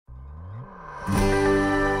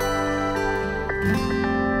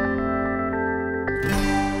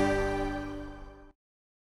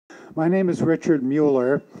My name is Richard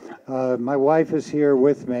Mueller. My wife is here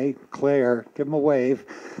with me, Claire. Give him a wave.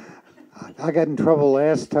 I got in trouble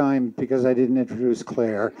last time because I didn't introduce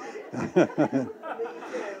Claire.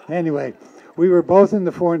 Anyway, we were both in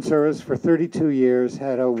the Foreign Service for 32 years,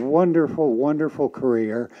 had a wonderful, wonderful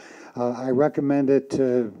career. I recommend it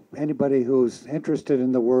to anybody who's interested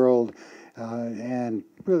in the world and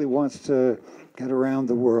really wants to get around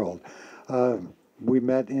the world. We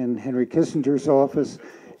met in Henry Kissinger's office.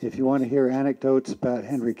 If you want to hear anecdotes about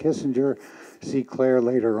Henry Kissinger, see Claire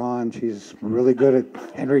later on. She's really good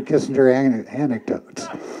at Henry Kissinger anecdotes.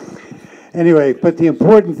 Anyway, but the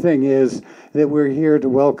important thing is that we're here to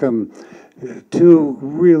welcome two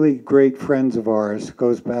really great friends of ours. It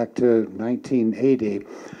goes back to 1980,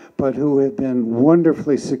 but who have been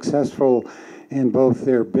wonderfully successful in both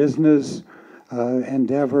their business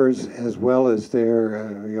endeavors as well as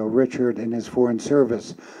their, Richard and his Foreign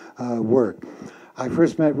Service work. I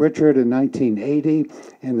first met Richard in 1980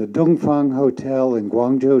 in the Dongfang Hotel in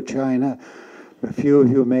Guangzhou, China. A few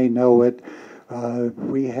of you may know it.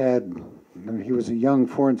 He was a young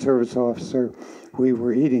Foreign Service officer. We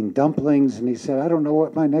were eating dumplings, and he said, I don't know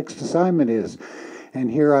what my next assignment is.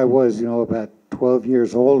 And here I was, about 12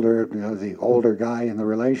 years older, the older guy in the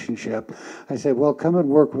relationship. I said, well, come and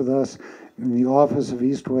work with us in the Office of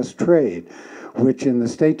East-West Trade, which in the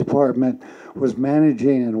State Department was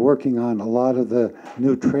managing and working on a lot of the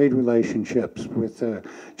new trade relationships with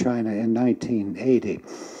China in 1980.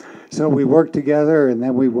 So we worked together, and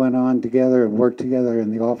then we went on together and worked together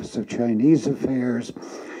in the Office of Chinese Affairs.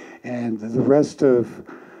 And the rest of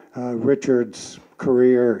Richard's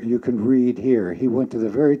career you can read here. He went to the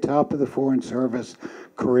very top of the Foreign Service,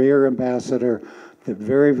 career ambassador, that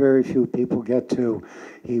very, very few people get to.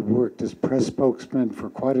 He worked as press spokesman for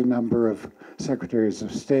quite a number of Secretaries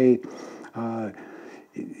of State.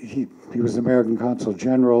 He was American Consul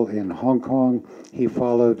General in Hong Kong. He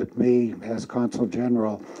followed me as Consul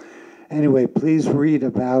General. Anyway, please read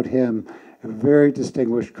about him. A very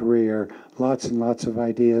distinguished career, lots and lots of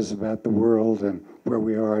ideas about the world and where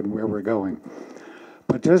we are and where we're going.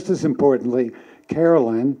 But just as importantly,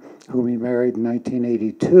 Carolyn, whom he married in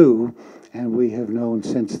 1982, and we have known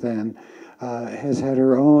since then, has had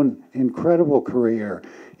her own incredible career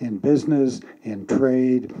in business, in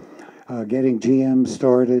trade, getting GM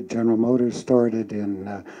started, General Motors started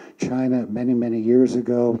in China many, many years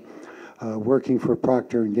ago, working for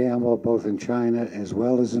Procter & Gamble, both in China as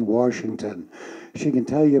well as in Washington. She can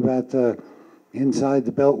tell you about the inside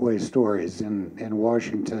the Beltway stories in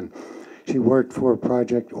Washington. She worked for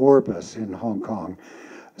Project Orbis in Hong Kong.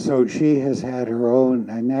 So she has had her own,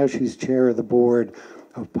 and now she's chair of the board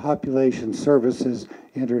of Population Services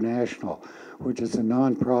International, which is a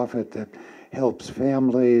nonprofit that helps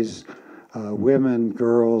families, women,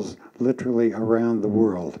 girls, literally around the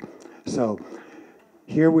world. So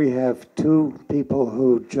here we have two people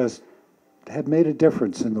who just have made a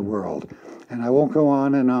difference in the world. And I won't go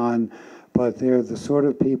on, but they're the sort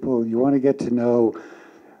of people you want to get to know,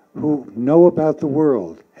 who know about the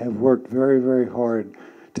world, have worked very, very hard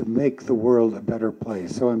to make the world a better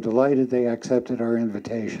place. So I'm delighted they accepted our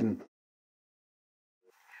invitation.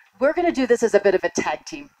 We're going to do this as a bit of a tag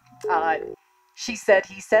team. She said,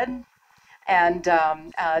 he said, and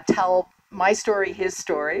tell my story, his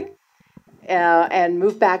story, and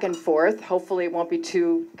move back and forth. Hopefully it won't be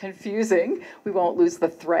too confusing. We won't lose the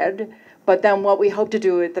thread. But then what we hope to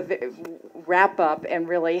do is wrap up and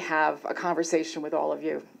really have a conversation with all of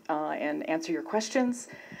you and answer your questions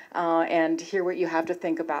and hear what you have to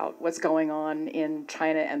think about what's going on in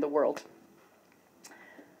China and the world.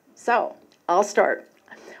 So I'll start.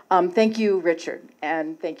 Thank you, Richard,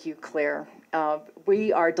 and thank you, Claire.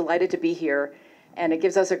 We are delighted to be here, and it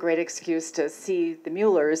gives us a great excuse to see the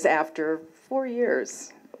Muellers after 4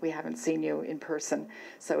 years. We haven't seen you in person,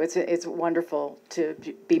 so it's wonderful to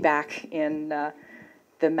be back in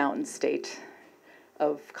the mountain state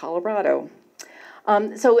of Colorado.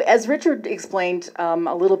 So as Richard explained a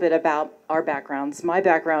little bit about our backgrounds, my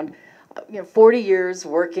background, 40 years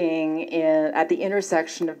working at the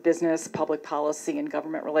intersection of business, public policy, and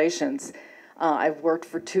government relations. I've worked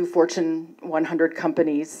for 2 Fortune 100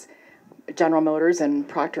 companies, General Motors and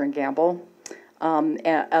Procter & Gamble,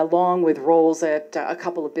 along with roles at a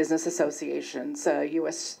couple of business associations,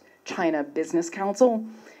 U.S.-China Business Council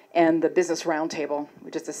and the Business Roundtable,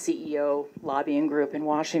 which is a CEO lobbying group in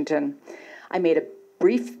Washington. I made a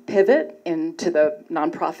brief pivot into the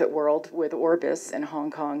nonprofit world with Orbis in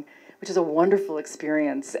Hong Kong, which is a wonderful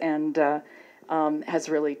experience and has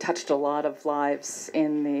really touched a lot of lives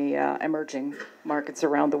in the emerging markets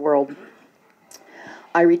around the world.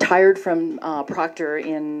 I retired from Procter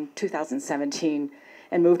in 2017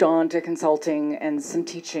 and moved on to consulting and some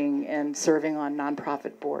teaching and serving on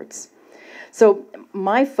nonprofit boards. So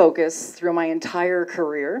my focus through my entire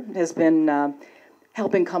career has been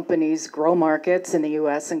helping companies grow markets in the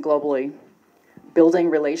US and globally, building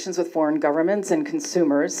relations with foreign governments and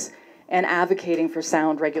consumers, and advocating for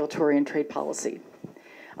sound regulatory and trade policy.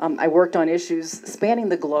 I worked on issues spanning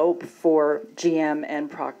the globe for GM and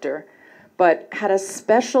Procter, but had a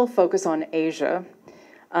special focus on Asia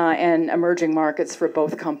and emerging markets for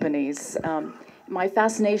both companies. My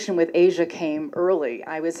fascination with Asia came early.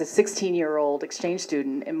 I was a 16-year-old exchange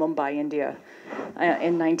student in Mumbai, India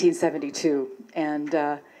in 1972, and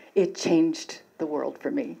it changed the world for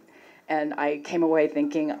me. And I came away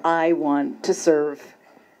thinking, I want to serve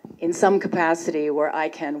in some capacity where I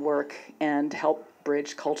can work and help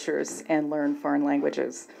bridge cultures and learn foreign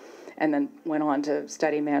languages, and then went on to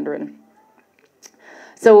study Mandarin.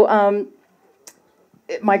 So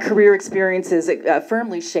my career experiences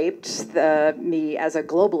firmly shaped me as a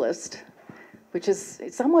globalist, which is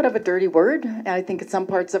somewhat of a dirty word, I think, in some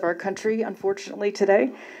parts of our country, unfortunately,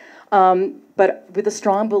 today, but with a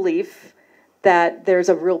strong belief that there's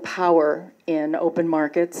a real power in open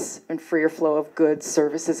markets and freer flow of goods,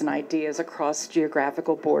 services, and ideas across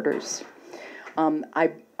geographical borders.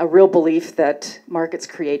 A real belief that markets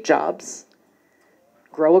create jobs,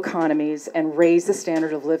 grow economies, and raise the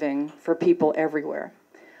standard of living for people everywhere.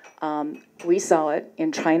 We saw it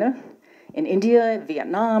in China, in India,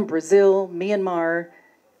 Vietnam, Brazil, Myanmar,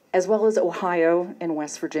 as well as Ohio and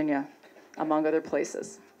West Virginia, among other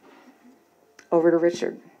places. Over to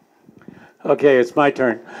Richard. Okay, it's my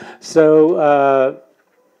turn. So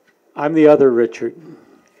I'm the other Richard.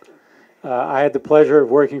 I had the pleasure of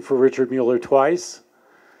working for Richard Mueller twice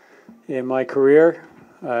in my career.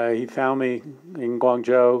 He found me in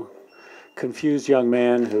Guangzhou, confused young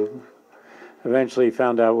man who eventually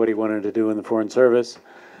found out what he wanted to do in the Foreign Service.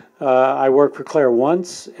 I worked for Claire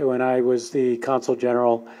once when I was the Consul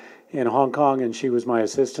General in Hong Kong, and she was my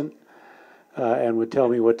assistant and would tell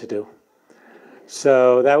me what to do.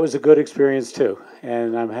 So that was a good experience too,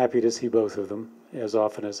 and I'm happy to see both of them as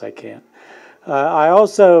often as I can. I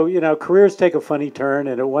also, careers take a funny turn,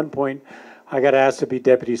 and at one point I got asked to be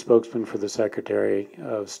deputy spokesman for the Secretary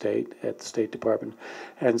of State at the State Department.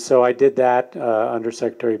 And so I did that under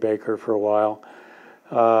Secretary Baker for a while,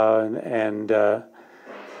 and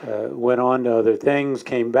went on to other things,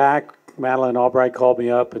 came back. Madeleine Albright called me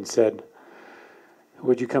up and said,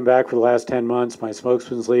 would you come back for the last 10 months? My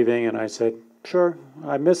spokesman's leaving. And I said, sure.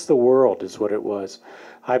 I miss the world is what it was.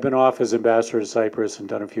 I've been off as ambassador to Cyprus and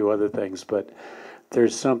done a few other things, but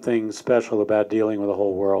there's something special about dealing with the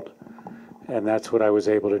whole world. And that's what I was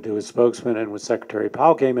able to do as spokesman. And when Secretary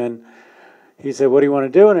Powell came in, he said, what do you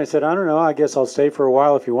want to do? And I said, I don't know. I guess I'll stay for a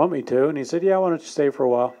while if you want me to. And he said, yeah, why don't you stay for a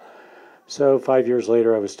while? So 5 years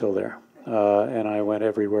later, I was still there. And I went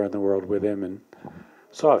everywhere in the world with him and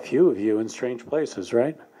saw a few of you in strange places,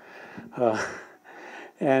 right?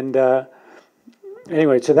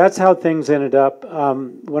 Anyway, so that's how things ended up.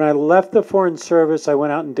 When I left the Foreign Service, I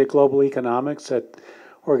went out and did global economics at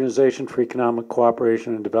Organization for Economic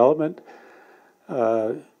Cooperation and Development.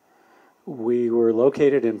 We were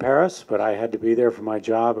located in Paris, but I had to be there for my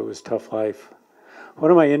job. It was a tough life.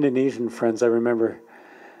 One of my Indonesian friends, I remember,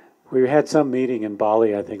 we had some meeting in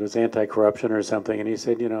Bali, I think it was anti-corruption or something, and he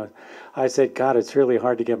said, I said, God, it's really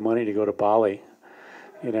hard to get money to go to Bali.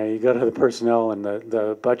 You go to the personnel and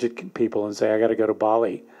the budget people and say, I got to go to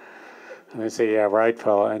Bali. And they say, yeah, right,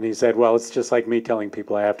 fella. And he said, well, it's just like me telling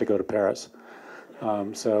people I have to go to Paris.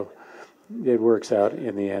 So it works out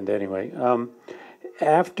in the end anyway.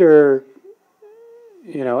 After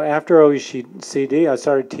OECD, I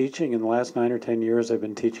started teaching. In the last 9 or 10 years, I've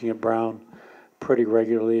been teaching at Brown pretty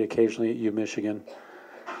regularly, occasionally at U Michigan,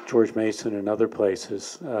 George Mason, and other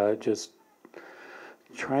places, just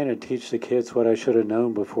trying to teach the kids what I should have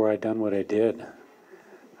known before I'd done what I did.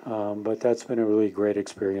 But that's been a really great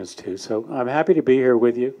experience too. So I'm happy to be here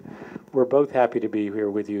with you. We're both happy to be here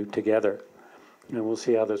with you together, and we'll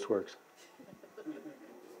see how this works.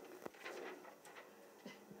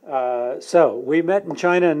 So we met in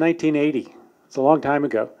China in 1980. It's a long time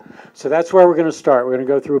ago. So that's where we're going to start. We're going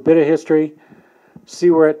to go through a bit of history,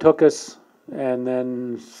 see where it took us, and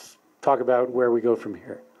then talk about where we go from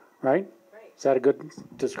here. Right? Is that a good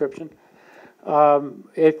description?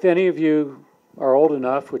 If any of you are old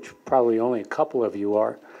enough, which probably only a couple of you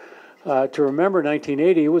are, to remember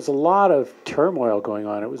 1980, it was a lot of turmoil going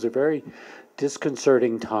on. It was a very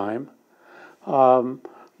disconcerting time.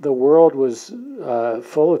 The world was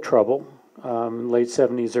full of trouble, late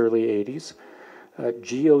 70s, early 80s.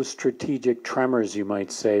 Geostrategic tremors, you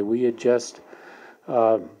might say. We had just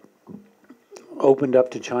opened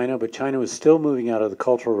up to China, but China was still moving out of the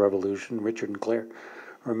Cultural Revolution. Richard and Claire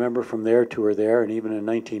remember from their tour there, and even in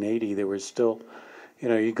 1980, there was still,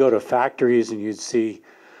 you go to factories and you'd see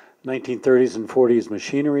 1930s and 40s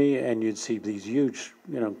machinery, and you'd see these huge,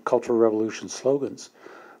 Cultural Revolution slogans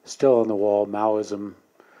still on the wall, Maoism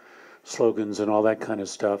slogans and all that kind of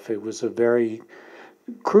stuff. It was a very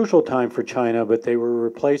crucial time for China, but they were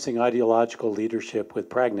replacing ideological leadership with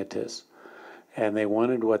pragmatists. And they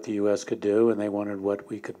wanted what the U.S. could do, and they wanted what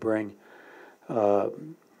we could bring to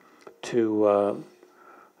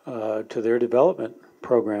their development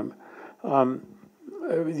program. The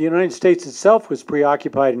United States itself was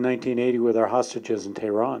preoccupied in 1980 with our hostages in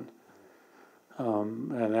Tehran.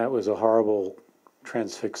 And that was a horrible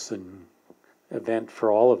transfixing event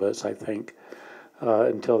for all of us, I think,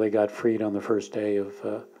 until they got freed on the first day of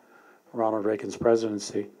Ronald Reagan's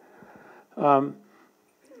presidency.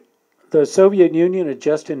 The Soviet Union had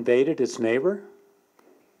just invaded its neighbor.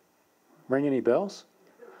 Ring any bells?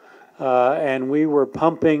 And we were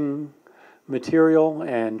pumping material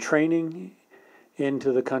and training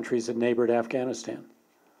into the countries that neighbored Afghanistan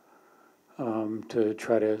to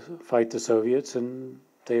try to fight the Soviets, and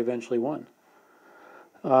they eventually won.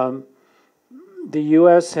 The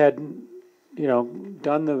U.S. had,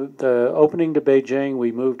 done the opening to Beijing.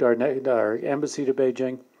 We moved our embassy to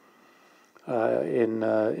Beijing in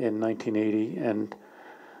 1980, and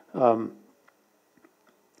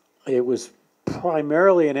it was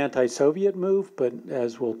primarily an anti-Soviet move, but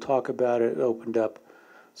as we'll talk about, it opened up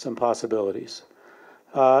some possibilities.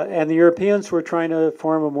 And the Europeans were trying to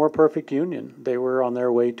form a more perfect union. They were on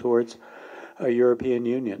their way towards a European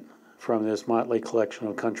Union from this motley collection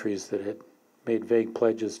of countries that had made vague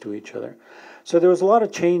pledges to each other. So there was a lot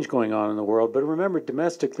of change going on in the world, but remember,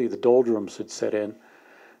 domestically, the doldrums had set in.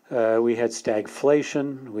 We had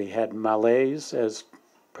stagflation, we had malaise, as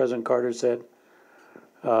President Carter said,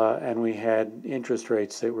 and we had interest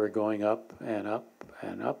rates that were going up and up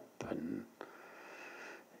and up. And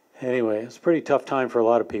anyway, it's a pretty tough time for a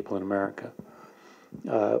lot of people in America.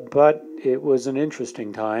 But it was an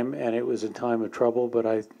interesting time, and it was a time of trouble, but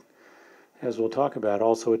as we'll talk about,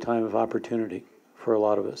 also a time of opportunity for a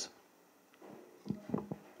lot of us.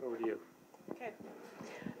 Over to you. Okay.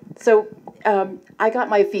 So I got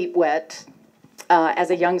my feet wet as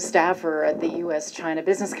a young staffer at the U.S.-China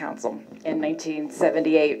Business Council in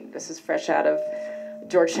 1978. This is fresh out of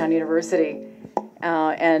Georgetown University.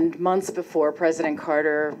 And months before President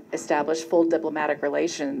Carter established full diplomatic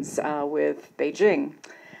relations with Beijing.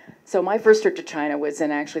 So my first trip to China was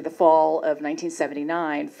in actually the fall of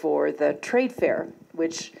 1979 for the trade fair,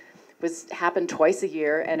 which happened twice a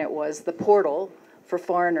year, and it was the portal for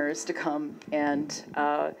foreigners to come and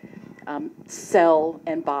sell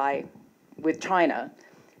and buy with China.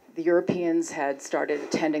 The Europeans had started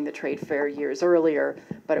attending the trade fair years earlier,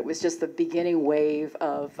 but it was just the beginning wave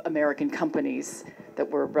of American companies that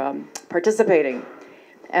were participating.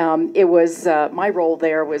 It was my role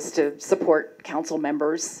there was to support council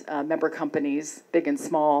members, member companies, big and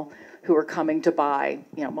small, who were coming to buy,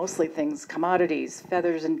 mostly things, commodities,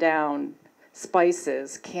 feathers and down,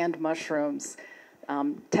 spices, canned mushrooms,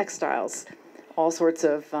 textiles, all sorts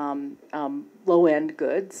of low-end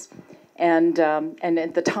goods. And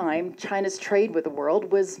at the time, China's trade with the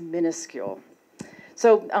world was minuscule.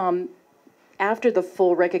 So after the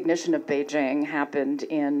full recognition of Beijing happened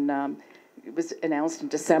it was announced in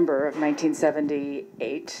December of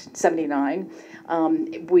 1979,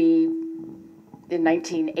 in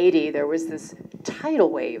 1980, there was this tidal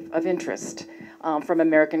wave of interest from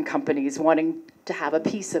American companies wanting to have a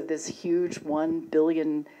piece of this huge 1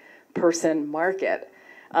 billion person market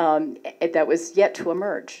that was yet to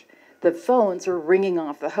emerge. The phones were ringing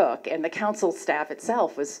off the hook, and the council staff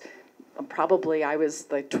itself was probably, I was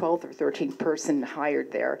the 12th or 13th person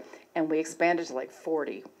hired there, and we expanded to like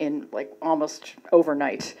 40 in like almost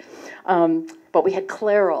overnight. But we had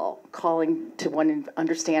Clairol calling to want to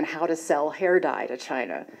understand how to sell hair dye to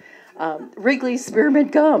China. Wrigley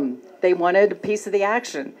Spearmint Gum, they wanted a piece of the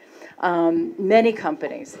action. Many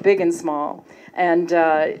companies, big and small. And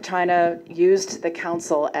China used the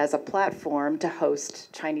council as a platform to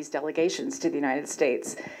host Chinese delegations to the United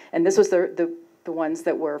States. And this was the ones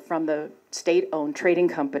that were from the state-owned trading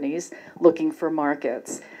companies looking for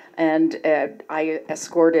markets. And I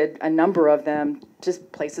escorted a number of them to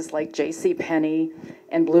places like J.C. Penney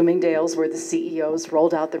and Bloomingdale's, where the CEOs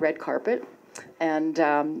rolled out the red carpet and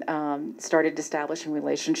started establishing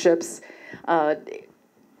relationships.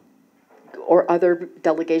 Or other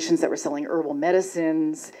delegations that were selling herbal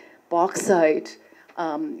medicines, bauxite,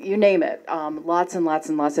 you name it, lots and lots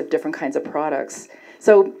and lots of different kinds of products.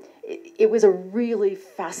 So it was a really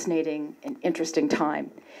fascinating and interesting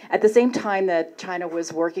time. At the same time that China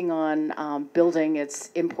was working on building its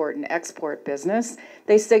import and export business,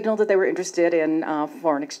 they signaled that they were interested in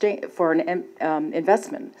foreign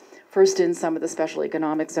investment, first in some of the special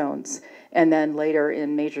economic zones, and then later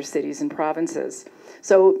in major cities and provinces.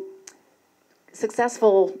 So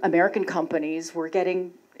successful American companies were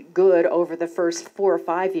getting good over the first 4 or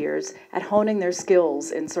 5 years at honing their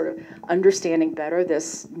skills in sort of understanding better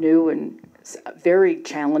this new and very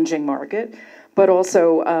challenging market, but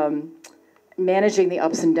also managing the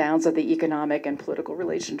ups and downs of the economic and political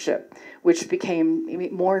relationship, which became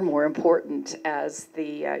more and more important as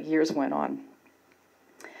the years went on.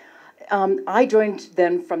 I joined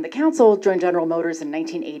then from the council, joined General Motors in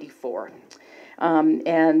 1984.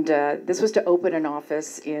 This was to open an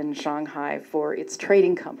office in Shanghai for its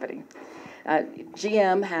trading company.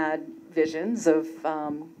 GM had visions of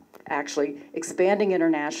actually expanding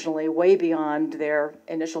internationally way beyond their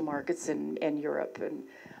initial markets in Europe and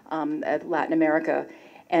Latin America,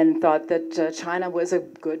 and thought that China was a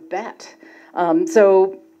good bet.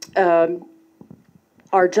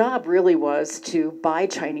 Our job really was to buy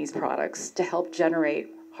Chinese products to help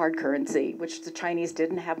generate hard currency, which the Chinese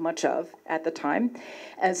didn't have much of at the time.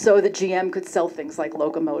 And so that GM could sell things like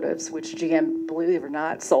locomotives, which GM, believe it or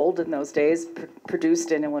not, sold in those days,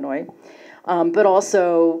 produced in Illinois, but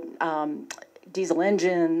also diesel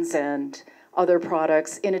engines and other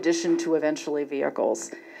products, in addition to eventually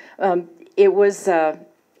vehicles. It was a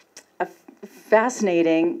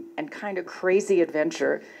fascinating and kind of crazy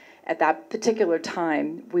adventure. At that particular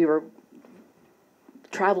time, we were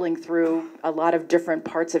traveling through a lot of different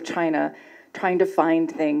parts of China, trying to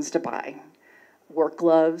find things to buy. Work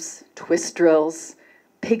gloves, twist drills,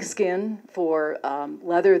 pigskin for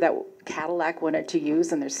leather that Cadillac wanted to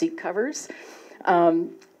use in their seat covers.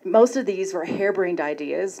 Most of these were harebrained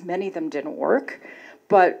ideas. Many of them didn't work,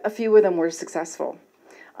 but a few of them were successful.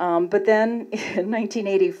 But then in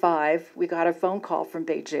 1985, we got a phone call from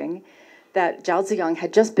Beijing that Zhao Ziyang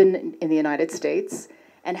had just been in the United States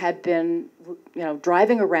and had been,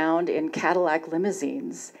 driving around in Cadillac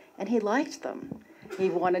limousines, and he liked them. He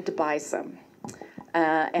wanted to buy some.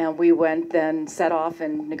 And we went then, set off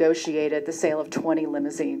and negotiated the sale of 20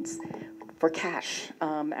 limousines for cash,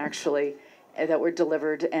 actually, that were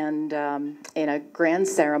delivered and in a grand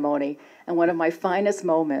ceremony. And one of my finest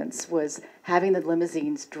moments was having the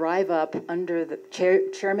limousines drive up under the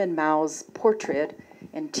Chairman Mao's portrait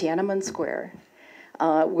in Tiananmen Square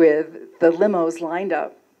with the limos lined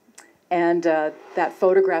up, and that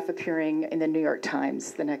photograph appearing in the New York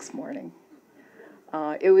Times the next morning.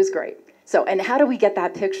 It was great. So, and how do we get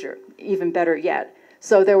that picture? Even better yet.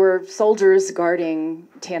 So there were soldiers guarding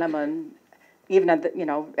Tiananmen, even at the,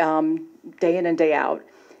 day in and day out,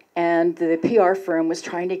 and the PR firm was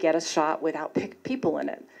trying to get a shot without people in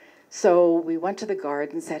it. So we went to the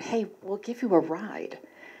guard and said, "Hey, we'll give you a ride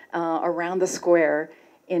around the square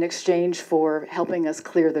in exchange for helping us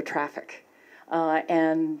clear the traffic."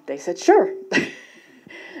 And they said, "Sure."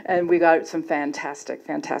 And we got some fantastic,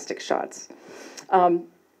 fantastic shots.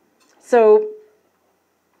 So,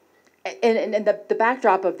 the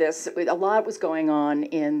backdrop of this, a lot was going on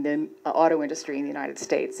in the auto industry in the United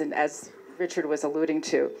States, and as Richard was alluding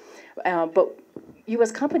to, but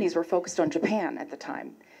U.S. companies were focused on Japan at the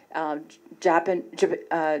time.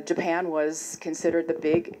 Japan was considered the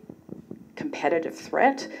big competitive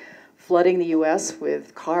threat, flooding the U.S.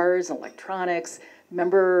 with cars and electronics.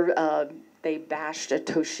 Remember, they bashed a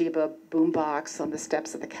Toshiba boombox on the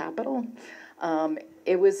steps of the Capitol.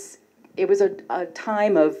 It was a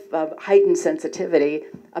time of heightened sensitivity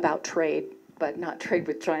about trade, but not trade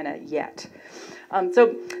with China yet.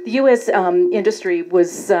 So the U.S. Industry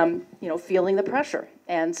was, feeling the pressure,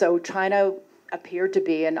 and so China appeared to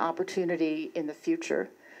be an opportunity in the future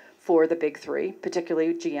for the big three.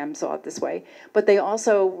 Particularly GM saw it this way, but they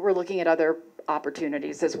also were looking at other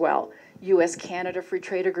opportunities as well. U.S.-Canada Free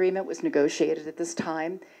Trade Agreement was negotiated at this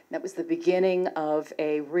time. That was the beginning of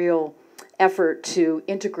a real effort to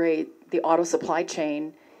integrate the auto supply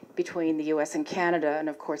chain between the U.S. and Canada, and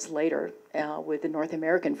of course later with the North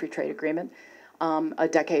American Free Trade Agreement, a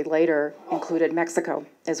decade later included Mexico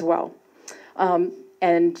as well.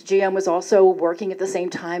 And GM was also working at the same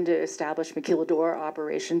time to establish maquiladora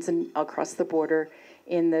operations across the border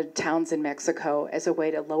in the towns in Mexico as a way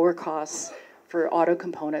to lower costs for auto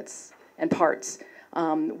components and parts,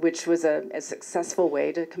 which was a successful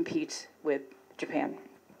way to compete with Japan.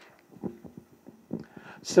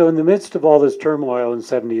 So in the midst of all this turmoil in the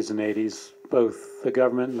 70s and 80s, both the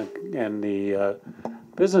government and the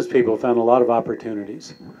business people found a lot of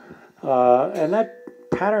opportunities. And that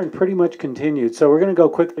pattern pretty much continued. So we're going to go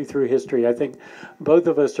quickly through history. I think both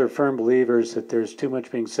of us are firm believers that there's too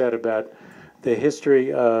much being said about the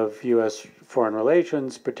history of U.S. foreign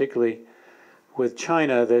relations, particularly with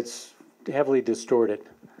China, that's heavily distorted.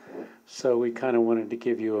 So we kind of wanted to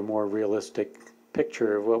give you a more realistic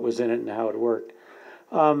picture of what was in it and how it worked.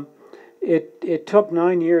 It took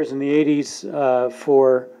 9 years in the 80s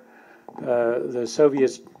for the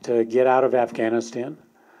Soviets to get out of Afghanistan,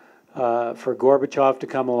 for Gorbachev to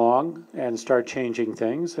come along and start changing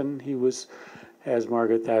things, and he was, as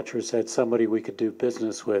Margaret Thatcher said, somebody we could do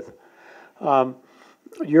business with.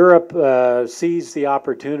 Europe seized the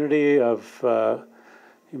opportunity of,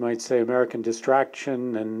 you might say, American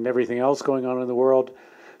distraction and everything else going on in the world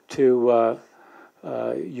to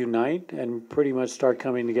unite and pretty much start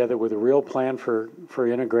coming together with a real plan for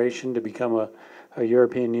integration to become a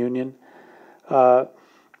European Union.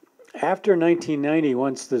 After 1990,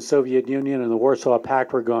 once the Soviet Union and the Warsaw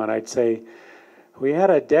Pact were gone, I'd say we had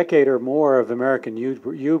a decade or more of American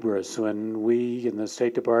hubris when we in the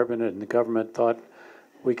State Department and the government thought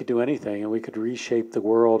we could do anything and we could reshape the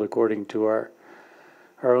world according to our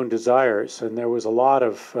own desires. And there was a lot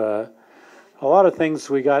of things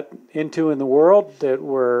we got into in the world that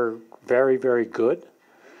were very, very good,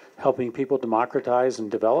 helping people democratize and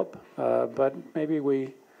develop. But maybe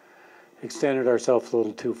we extended ourselves a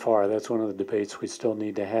little too far. That's one of the debates we still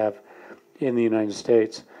need to have in the United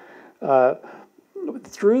States.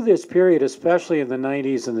 Through this period, especially in the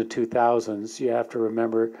 90s and the 2000s, you have to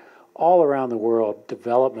remember all around the world,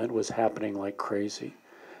 development was happening like crazy.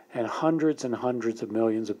 And hundreds of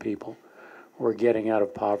millions of people were getting out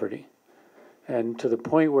of poverty. And to the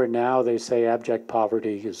point where now they say abject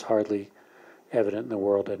poverty is hardly evident in the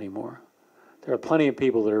world anymore. There are plenty of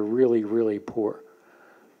people that are really, really poor,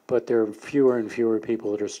 but there are fewer and fewer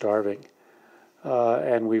people that are starving.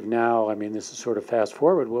 And we've now, I mean, this is sort of fast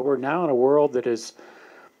forward, but we're now in a world that is,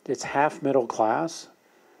 it's half middle class,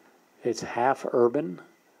 it's half urban,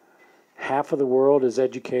 half of the world is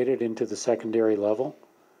educated into the secondary level.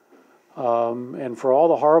 And for all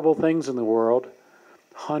the horrible things in the world,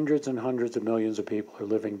 hundreds and hundreds of millions of people are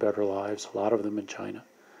living better lives, a lot of them in China,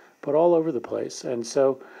 but all over the place. And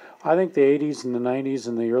so I think the 80s and the 90s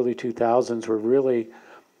and the early 2000s were really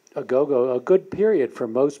a good period for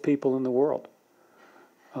most people in the world.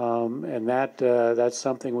 And that's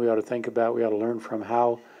something we ought to think about. We ought to learn from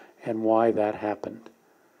how and why that happened.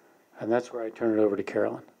 And that's where I turn it over to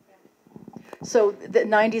Carolyn. So the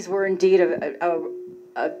 90s were indeed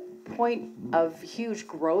a point of huge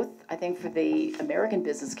growth, I think, for the American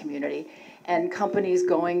business community, and companies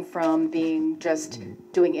going from being just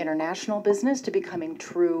doing international business to becoming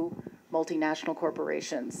true multinational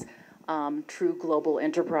corporations, true global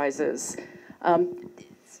enterprises.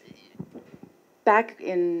 Back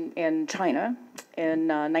in China, in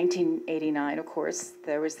 1989, of course,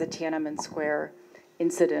 there was the Tiananmen Square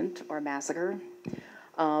incident or massacre,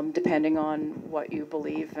 depending on what you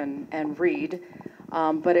believe and read.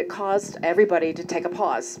 But it caused everybody to take a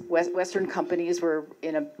pause. Western companies were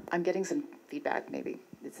I'm getting some feedback, maybe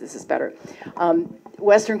this is better.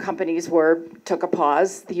 Western companies took a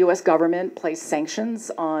pause. The US government placed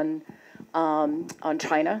sanctions on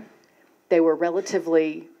China. They were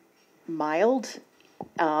relatively mild,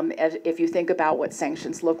 if you think about what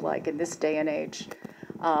sanctions look like in this day and age.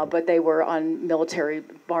 But they were on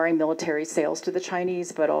barring military sales to the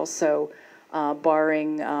Chinese, but also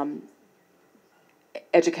barring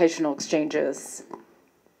educational exchanges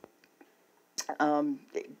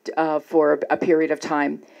for a period of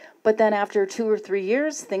time. But then after 2 or 3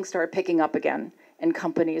 years, things started picking up again, and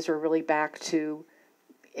companies were really back to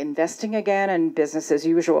investing again and business as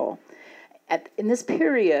usual. In this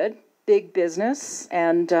period, big business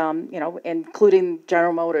and including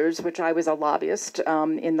General Motors, which I was a lobbyist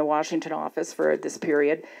in the Washington office for this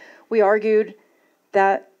period, we argued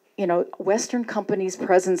that Western companies'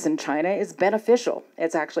 presence in China is beneficial.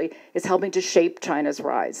 It's helping to shape China's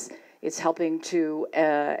rise. It's helping to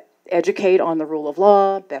educate on the rule of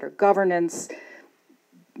law, better governance,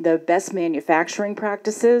 the best manufacturing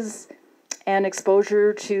practices, and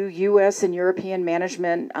exposure to U.S. and European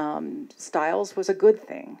management styles was a good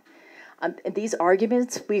thing. And these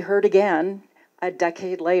arguments we heard again a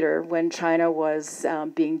decade later when China was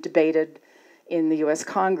being debated in the U.S.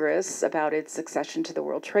 Congress about its accession to the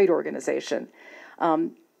World Trade Organization.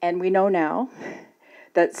 And we know now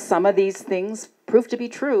that some of these things proved to be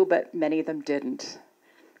true, but many of them didn't.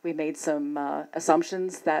 We made some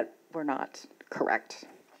assumptions that were not correct.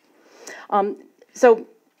 So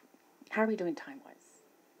how are we doing time-wise?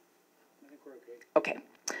 I think we're okay.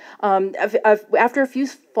 Okay. After a few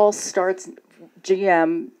false starts,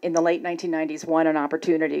 GM in the late 1990s won an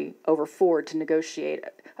opportunity over Ford to negotiate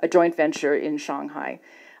a joint venture in Shanghai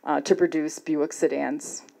to produce Buick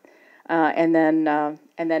sedans. And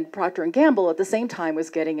then Procter & Gamble at the same time was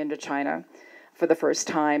getting into China for the first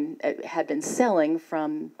time. It had been selling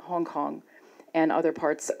from Hong Kong and other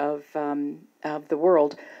parts of the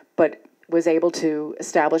world, but was able to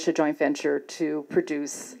establish a joint venture to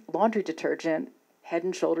produce laundry detergent, Head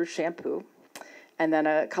and Shoulders shampoo, and then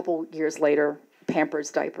a couple years later,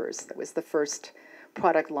 Pampers diapers. That was the first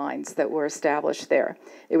product lines that were established there.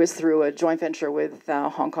 It was through a joint venture with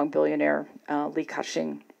Hong Kong billionaire Li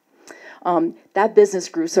Ka-shing. That business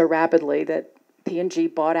grew so rapidly that P&G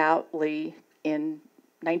bought out Li in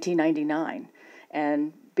 1999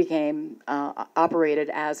 and became operated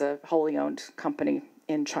as a wholly owned company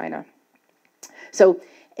in China. So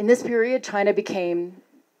in this period, China became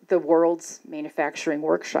the world's manufacturing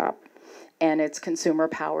workshop, and its consumer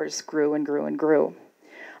powers grew and grew and grew.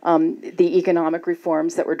 The economic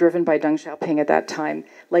reforms that were driven by Deng Xiaoping at that time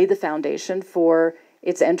laid the foundation for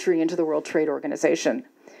its entry into the World Trade Organization,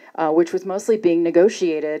 which was mostly being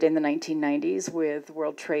negotiated in the 1990s with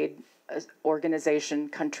World Trade Organization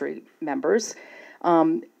country members,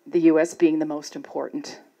 the US being the most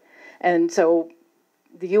important. And so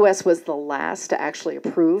the US was the last to actually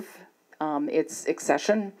approve its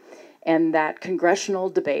accession, and that congressional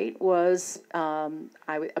debate was a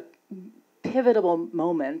pivotal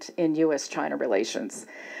moment in US-China relations.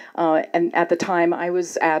 And at the time, I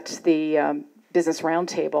was at the Business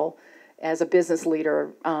Roundtable as a business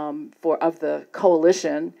leader of the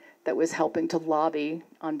coalition that was helping to lobby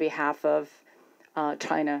on behalf of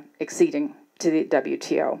China acceding to the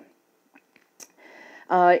WTO.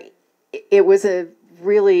 It was a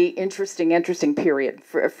really interesting period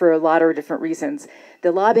for a lot of different reasons.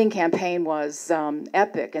 The lobbying campaign was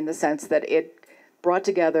epic in the sense that it brought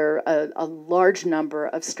together a large number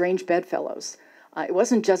of strange bedfellows. It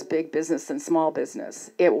wasn't just big business and small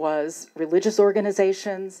business. It was religious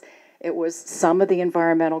organizations. It was some of the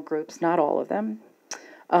environmental groups, not all of them.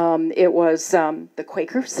 It was the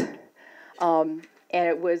Quakers. And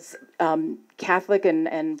it was Catholic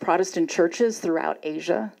and Protestant churches throughout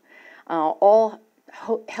Asia, all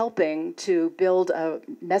helping to build a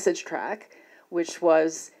message track, which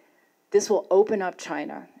was, this will open up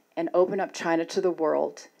China and open up China to the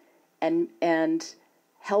world and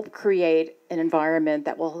help create an environment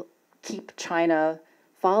that will keep China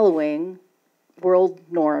following world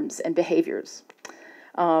norms and behaviors.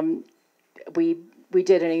 We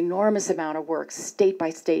did an enormous amount of work state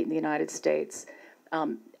by state in the United States,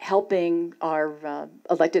 helping our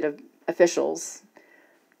elected officials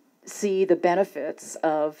see the benefits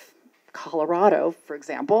of Colorado, for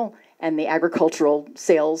example, and the agricultural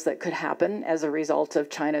sales that could happen as a result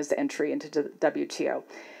of China's entry into the WTO.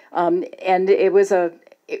 And it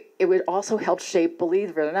would also help shape,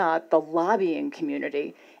 believe it or not, the lobbying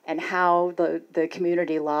community and how the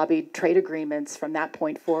community lobbied trade agreements from that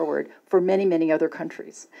point forward for many, many other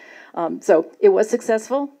countries. So it was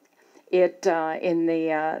successful. It in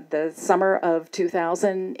the summer of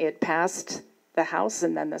 2000, it passed the House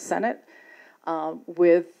and then the Senate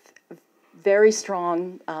with very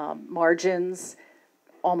strong margins.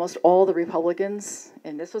 Almost all the Republicans,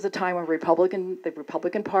 and this was a time when the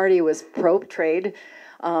Republican Party was pro-trade,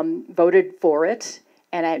 voted for it,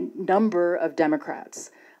 and a number of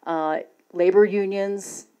Democrats. Labor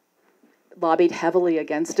unions lobbied heavily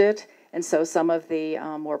against it, and so some of the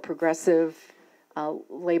more progressive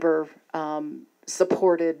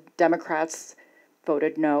labor-supported Democrats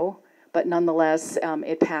voted no, but nonetheless,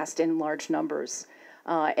 it passed in large numbers.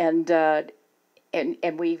 And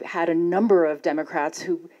we had a number of Democrats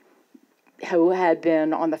who had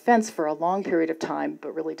been on the fence for a long period of time,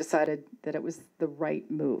 but really decided that it was the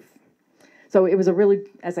right move. So it was a really,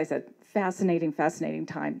 as I said, fascinating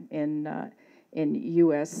time in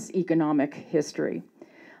U.S. economic history.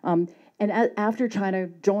 And after China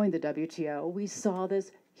joined the WTO, we saw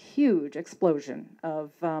this huge explosion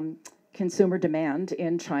of consumer demand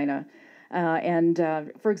in China.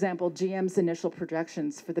 For example, GM's initial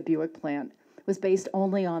projections for the Buick plant was based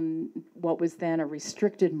only on what was then a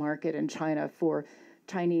restricted market in China for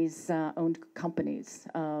Chinese-owned companies,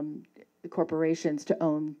 corporations to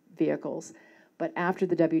own vehicles. But after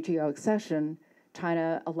the WTO accession,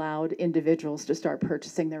 China allowed individuals to start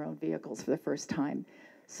purchasing their own vehicles for the first time.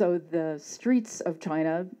 So the streets of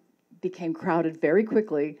China became crowded very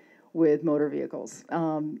quickly with motor vehicles,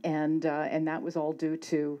 and that was all due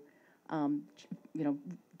to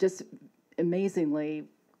just amazingly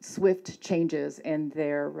swift changes in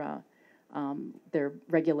their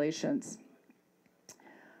regulations.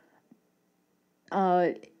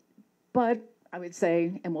 But I would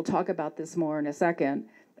say, and we'll talk about this more in a second,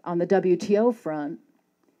 on the WTO front,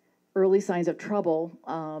 early signs of trouble,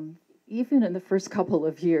 even in the first couple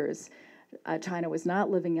of years. China was not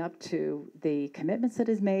living up to the commitments it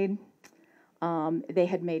has made. They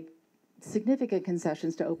had made significant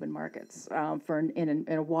concessions to open markets in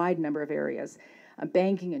a wide number of areas,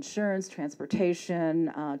 banking, insurance, transportation,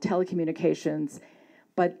 telecommunications,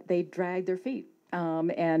 but they dragged their feet on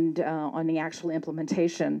the actual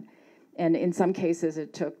implementation. And in some cases,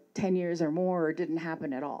 it took 10 years or more, or didn't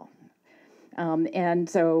happen at all. And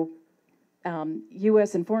so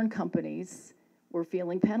U.S. and foreign companies were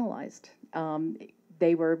feeling penalized.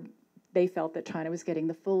 They felt that China was getting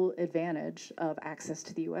the full advantage of access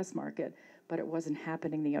to the U.S. market, but it wasn't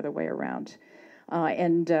happening the other way around.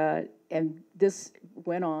 And this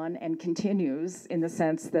went on and continues in the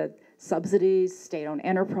sense that subsidies, state-owned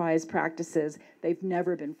enterprise practices, they've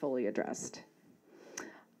never been fully addressed.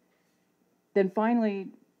 Then finally,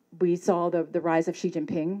 we saw the rise of Xi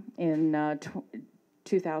Jinping in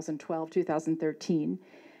 2012, 2013,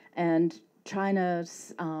 and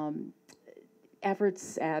China's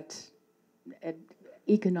efforts at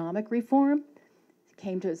economic reform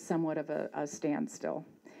came to somewhat of a standstill.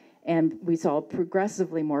 And we saw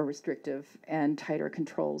progressively more restrictive and tighter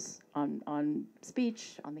controls on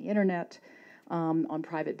speech, on the internet, on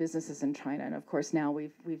private businesses in China. And of course, now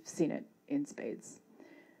we've seen it in spades.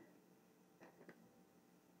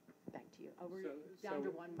 Back to you. Oh, we're down to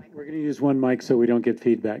one mic. We're going to use one mic so we don't get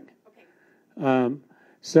feedback. Okay.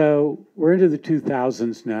 So we're into the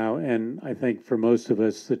 2000s now, and I think for most of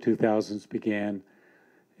us, the 2000s began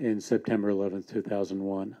in September 11th,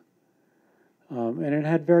 2001. And it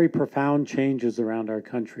had very profound changes around our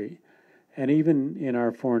country, and even in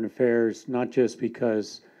our foreign affairs, not just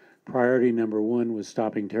because priority number one was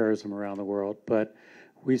stopping terrorism around the world, but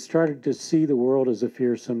we started to see the world as a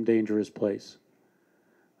fearsome, dangerous place.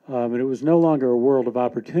 And it was no longer a world of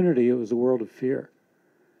opportunity, it was a world of fear.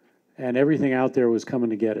 And everything out there was coming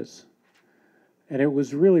to get us. And it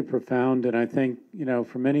was really profound, and I think,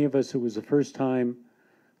 for many of us, it was the first time,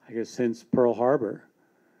 I guess, since Pearl Harbor,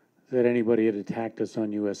 that anybody had attacked us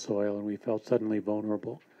on U.S. soil, and we felt suddenly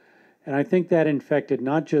vulnerable. And I think that infected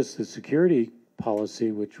not just the security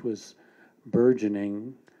policy, which was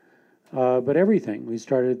burgeoning, but everything. We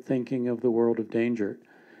started thinking of the world of danger.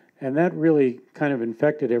 And that really kind of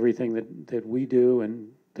infected everything that we do and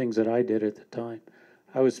things that I did at the time.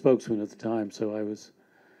 I was spokesman at the time, so I was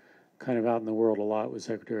kind of out in the world a lot with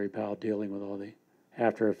Secretary Powell, dealing with all the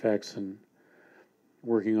after effects and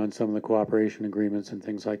working on some of the cooperation agreements and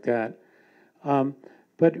things like that.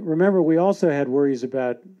 But remember, we also had worries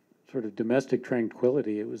about sort of domestic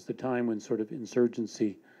tranquility. It was the time when sort of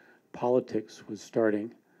insurgency politics was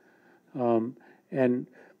starting. And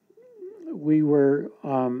we were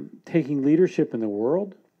taking leadership in the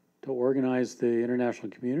world to organize the international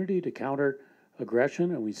community to counter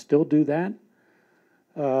aggression, and we still do that.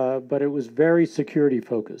 But it was very security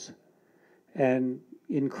focused. And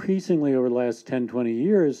increasingly over the last 10, 20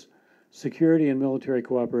 years, security and military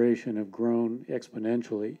cooperation have grown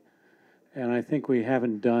exponentially. And I think we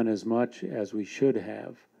haven't done as much as we should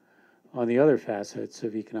have on the other facets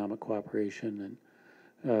of economic cooperation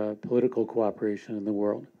and political cooperation in the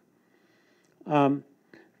world.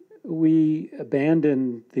 We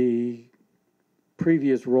abandoned the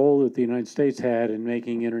previous role that the United States had in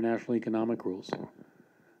making international economic rules.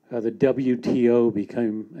 The WTO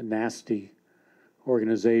became a nasty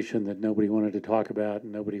organization that nobody wanted to talk about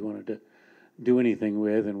and nobody wanted to do anything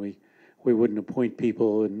with, and we wouldn't appoint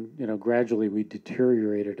people, and gradually we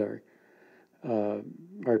deteriorated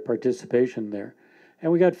our participation there,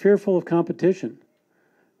 and we got fearful of competition.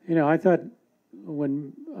 I thought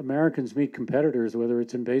when Americans meet competitors, whether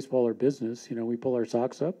it's in baseball or business, we pull our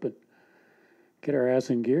socks up and get our ass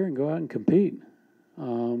in gear and go out and compete.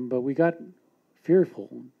 But we got fearful.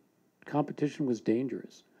 Competition was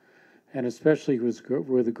dangerous. And especially with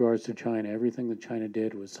regards to China, everything that China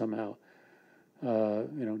did was somehow,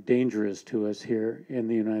 dangerous to us here in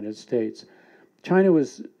the United States. China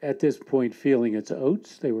was, at this point, feeling its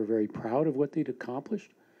oats. They were very proud of what they'd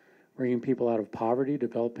accomplished, bringing people out of poverty,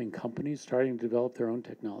 developing companies, starting to develop their own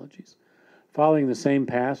technologies, following the same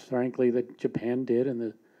path, frankly, that Japan did in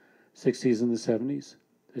the 60s and the 70s,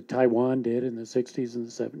 that Taiwan did in the 60s and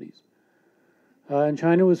the 70s. And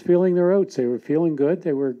China was feeling their oats. They were feeling good.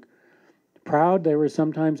 They were proud. They were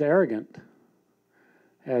sometimes arrogant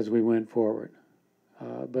as we went forward.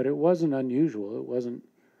 But it wasn't unusual. It wasn't,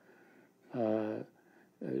 and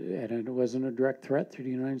it wasn't a direct threat to the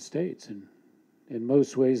United States in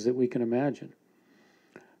most ways that we can imagine.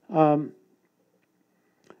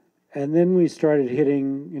 And then we started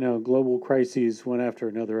hitting, global crises one after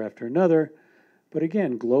another after another. But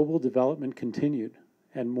again, global development continued,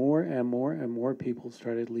 and more and more and more people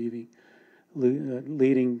started leading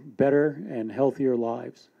better and healthier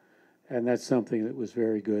lives. And that's something that was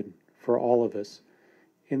very good for all of us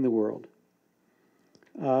in the world.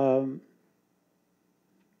 I'm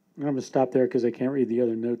going to stop there because I can't read the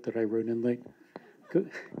other note that I wrote in late. Okay.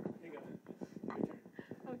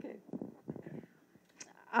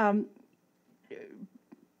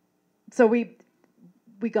 So we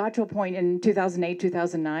got to a point in 2008,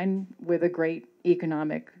 2009 with a great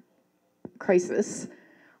economic crisis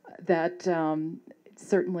that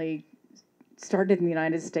certainly started in the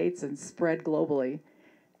United States and spread globally.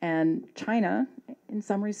 And China, in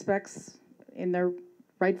some respects, in their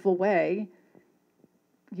rightful way,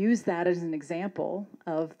 used that as an example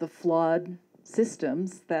of the flawed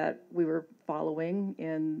systems that we were following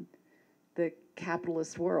in the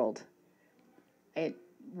capitalist world. It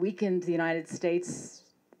weakened the United States'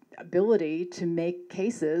 ability to make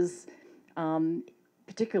cases,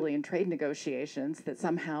 particularly in trade negotiations, that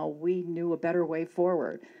somehow we knew a better way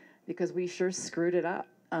forward, because we sure screwed it up.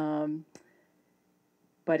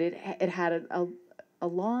 But it had a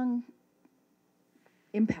long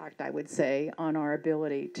impact, I would say, on our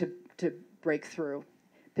ability to break through,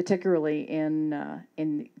 particularly in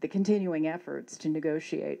the continuing efforts to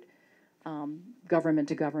negotiate government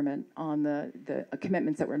to government on the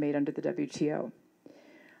commitments that were made under the WTO.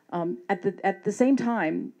 At the same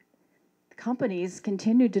time, companies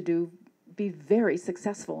continued to be very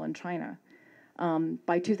successful in China.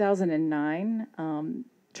 By 2009,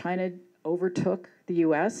 China overtook the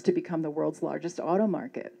U.S. to become the world's largest auto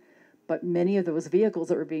market. But many of those vehicles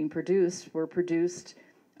that were being produced were produced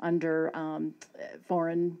under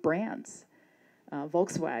foreign brands,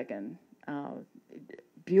 Volkswagen,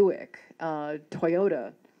 Buick,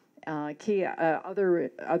 Toyota, Kia,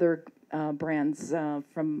 other brands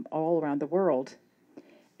from all around the world.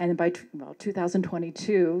 And by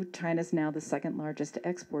 2022, China's now the second largest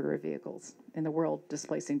exporter of vehicles in the world,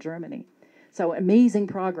 displacing Germany. So amazing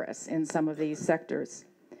progress in some of these sectors.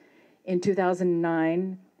 In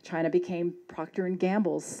 2009, China became Procter &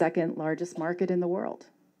 Gamble's second largest market in the world,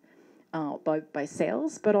 by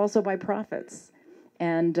sales, but also by profits,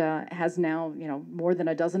 and has now more than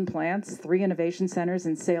a dozen plants, 3 innovation centers,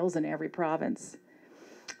 and sales in every province.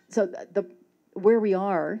 So where we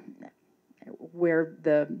are, where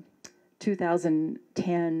the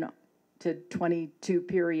 2010 to 22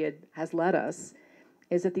 period has led us,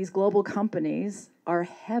 is that these global companies are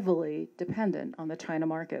heavily dependent on the China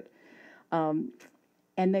market. And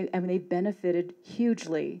they've benefited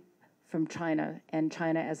hugely from China, and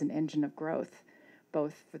China as an engine of growth,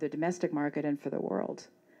 both for the domestic market and for the world.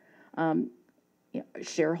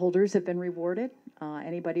 Shareholders have been rewarded.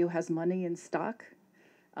 Anybody who has money in stock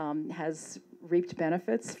has reaped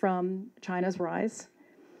benefits from China's rise.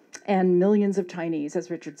 And millions of Chinese,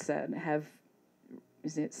 as Richard said,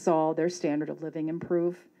 saw their standard of living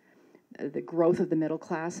improve. The growth of the middle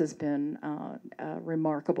class has been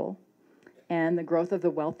remarkable, and the growth of the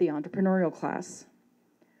wealthy entrepreneurial class.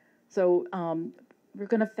 So we're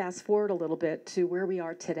going to fast forward a little bit to where we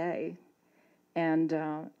are today, and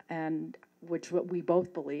what we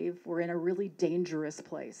both believe we're in a really dangerous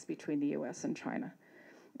place between the U.S. and China,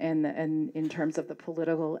 and in terms of the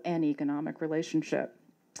political and economic relationship.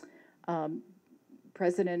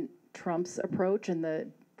 President Trump's approach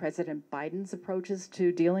and President Biden's approaches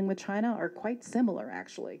to dealing with China are quite similar,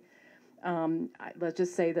 actually. Let's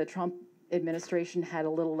just say the Trump administration had a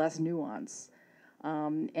little less nuance,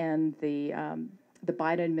 and the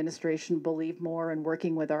Biden administration believed more in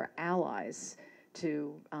working with our allies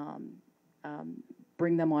to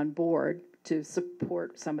bring them on board to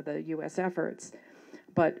support some of the U.S. efforts.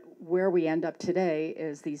 But where we end up today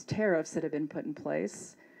is these tariffs that have been put in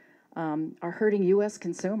place are hurting U.S.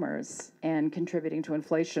 consumers and contributing to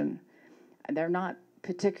inflation. They're not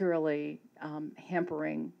particularly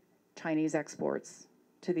hampering Chinese exports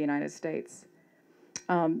to the United States.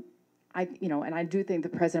 And I do think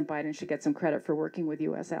that President Biden should get some credit for working with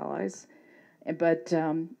U.S. allies. But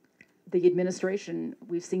the administration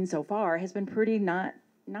we've seen so far has been pretty not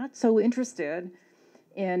so interested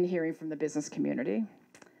in hearing from the business community.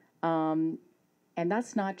 And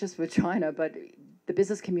that's not just with China, but the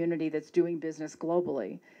business community that's doing business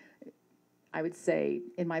globally. I would say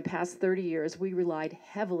in my past 30 years, we relied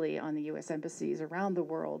heavily on the U.S. embassies around the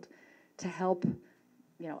world to help,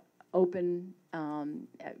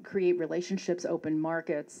 create relationships, open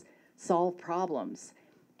markets, solve problems.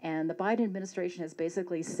 And the Biden administration has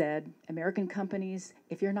basically said, American companies,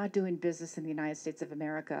 if you're not doing business in the United States of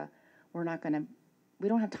America, we're not going we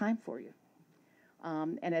don't have time for you.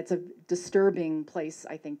 And it's a disturbing place,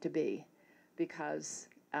 I think, to be, because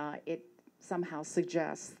it somehow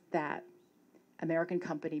suggests that American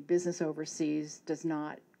company business overseas does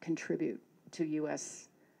not contribute to U.S.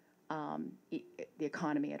 The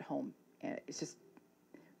economy at home. It's just,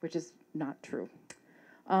 which is not true.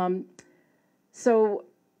 So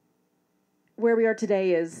where we are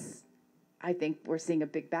today is, I think we're seeing a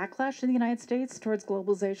big backlash in the United States towards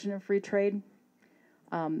globalization and free trade.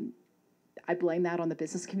 I blame that on the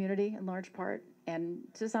business community in large part, and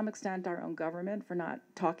to some extent our own government for not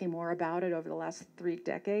talking more about it over the last 3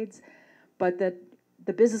 decades, but that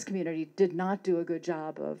the business community did not do a good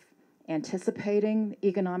job of anticipating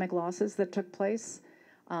economic losses that took place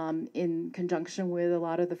in conjunction with a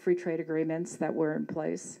lot of the free trade agreements that were in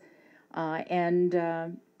place, and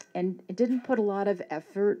it didn't put a lot of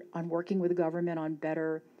effort on working with the government on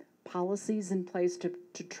better policies in place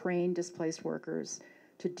to train displaced workers,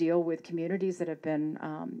 to deal with communities that have been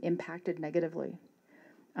impacted negatively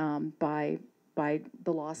by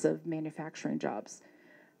the loss of manufacturing jobs.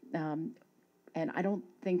 And I don't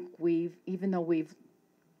think even though we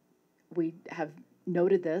have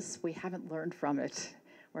noted this, we haven't learned from it.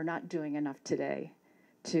 We're not doing enough today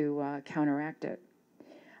to counteract it.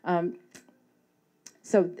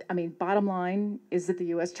 So, I mean, bottom line is that the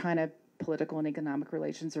U.S.-China political and economic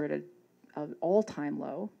relations are at an all-time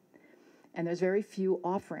low. And there's very few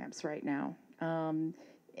off-ramps right now. And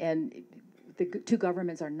the two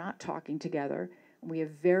governments are not talking together. We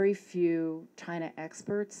have very few China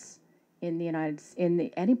experts in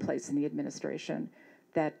any place in the administration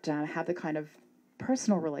that have the kind of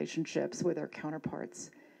personal relationships with their counterparts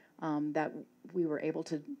that we were able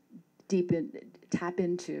to tap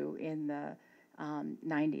into in the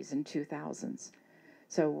 90s and 2000s.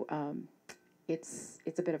 So it's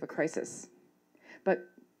a bit of a crisis. But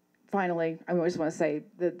finally, I just want to say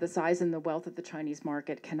the size and the wealth of the Chinese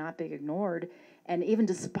market cannot be ignored. And even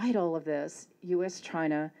despite all of this,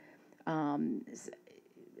 U.S.-China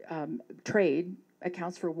trade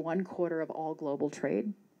accounts for 1/4 of all global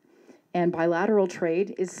trade. And bilateral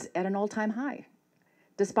trade is at an all-time high,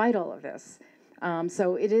 despite all of this.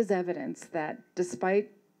 So it is evidence that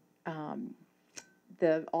despite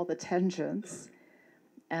all the tensions,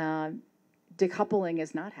 decoupling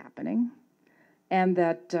is not happening, and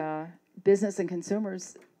that business and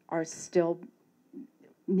consumers are still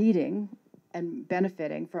needing and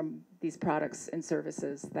benefiting from these products and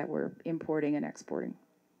services that we're importing and exporting.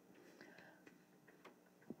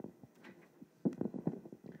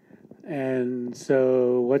 And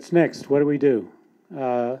so what's next? What do we do?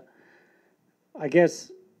 I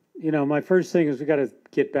guess, my first thing is we got to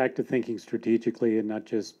get back to thinking strategically and not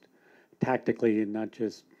just tactically, and not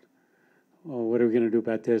just, well, what are we going to do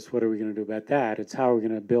about this? What are we going to do about that? It's how we're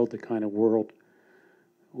going to build the kind of world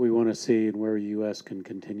we want to see and where the U.S. can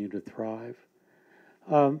continue to thrive.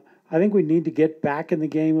 I think we need to get back in the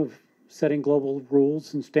game of setting global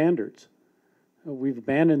rules and standards. We've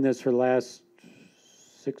abandoned this for the last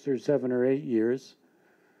 6 or 7 or 8 years.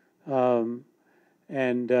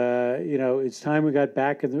 It's time we got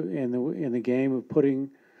back in the game of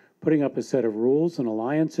putting up a set of rules and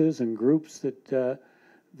alliances and groups that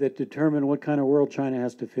determine what kind of world China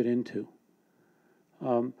has to fit into.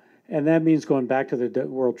 And that means going back to the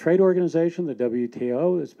World Trade Organization, the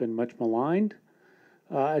WTO, that's been much maligned,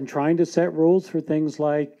 and trying to set rules for things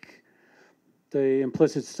like the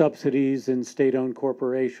implicit subsidies in state-owned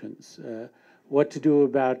corporations, what to do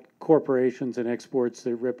about corporations and exports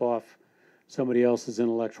that rip off somebody else's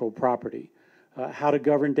intellectual property, how to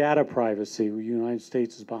govern data privacy. The United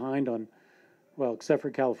States is behind on, well, except for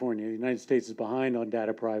California, the United States is behind on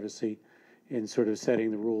data privacy in sort of setting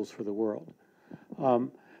the rules for the world.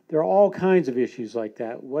 There are all kinds of issues like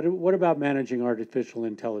that. What about managing artificial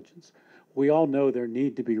intelligence? We all know there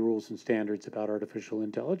need to be rules and standards about artificial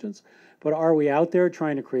intelligence, but are we out there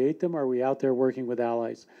trying to create them? Are we out there working with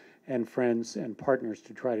allies and friends and partners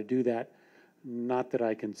to try to do that? Not that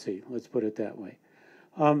I can see. Let's put it that way.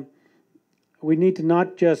 We need to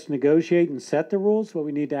not just negotiate and set the rules, but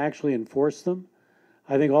we need to actually enforce them.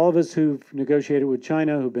 I think all of us who've negotiated with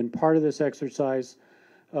China, who've been part of this exercise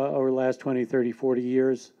over the last 20, 30, 40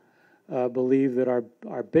 years, believe that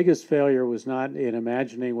our biggest failure was not in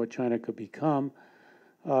imagining what China could become,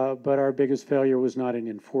 but our biggest failure was not in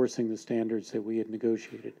enforcing the standards that we had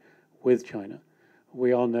negotiated with China.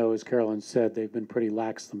 We all know, as Carolyn said, they've been pretty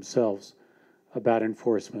lax themselves about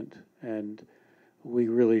enforcement, and we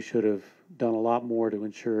really should have done a lot more to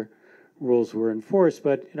ensure rules were enforced.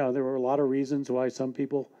 But there were a lot of reasons why some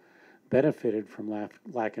people benefited from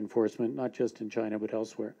lack enforcement, not just in China but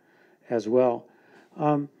elsewhere as well.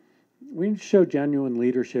 we need to show genuine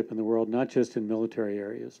leadership in the world, not just in military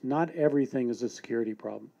areas. Not everything is a security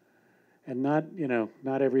problem. And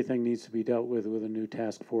not everything needs to be dealt with a new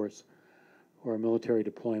task force or a military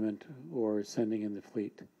deployment or sending in the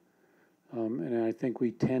fleet. And I think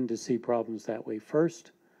we tend to see problems that way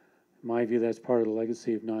first. In my view, that's part of the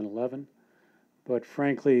legacy of 9/11. But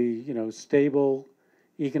frankly, stable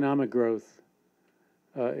economic growth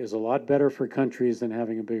is a lot better for countries than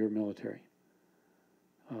having a bigger military.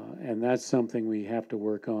 And that's something we have to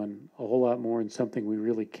work on a whole lot more and something we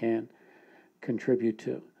really can contribute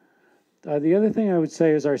to. The other thing I would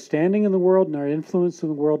say is our standing in the world and our influence in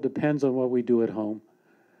the world depends on what we do at home.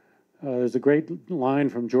 There's a great line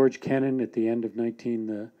from George Kennan at the end of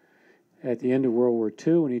World War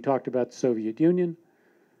II when he talked about the Soviet Union.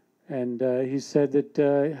 And he said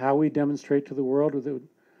that how we demonstrate to the world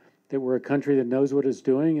that we're a country that knows what it's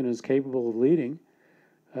doing and is capable of leading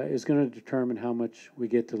is going to determine how much we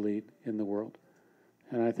get to lead in the world.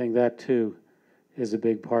 And I think that, too, is a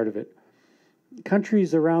big part of it.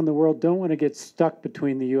 Countries around the world don't want to get stuck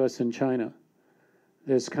between the U.S. and China.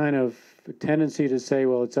 There's kind of a tendency to say,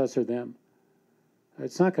 well, it's us or them.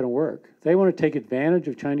 It's not going to work. They want to take advantage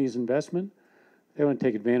of Chinese investment. They want to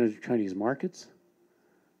take advantage of Chinese markets.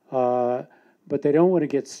 But they don't want to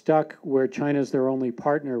get stuck where China's their only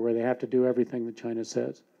partner, where they have to do everything that China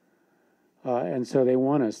says. And so they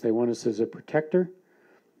want us. They want us as a protector.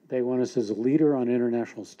 They want us as a leader on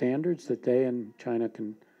international standards that they and China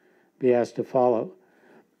can be asked to follow.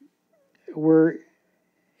 We're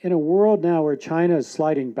in a world now where China is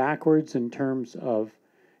sliding backwards in terms of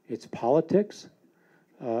its politics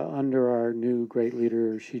under our new great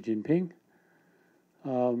leader, Xi Jinping.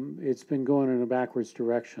 It's been going in a backwards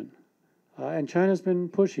direction. And China's been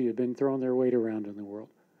pushy, have been throwing their weight around in the world.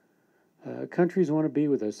 Countries want to be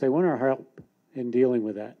with us. They want our help in dealing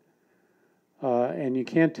with that. And you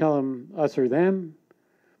can't tell them us or them.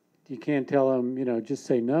 You can't tell them, just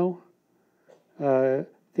say no.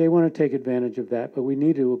 They want to take advantage of that, but we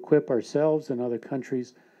need to equip ourselves and other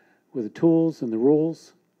countries with the tools and the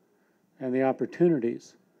rules and the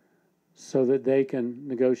opportunities so that they can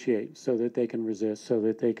negotiate, so that they can resist, so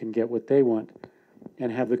that they can get what they want and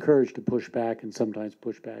have the courage to push back and sometimes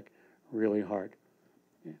push back really hard.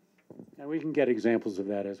 Yeah. And we can get examples of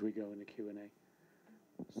that as we go into Q&A.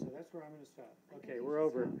 So that's where I'm going to stop. Okay, we're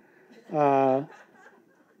over.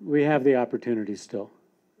 We have the opportunity still.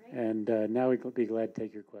 And now we'll be glad to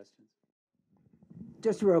take your questions.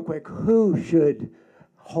 Just real quick, who should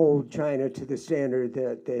hold China to the standard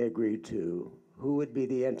that they agreed to? Who would be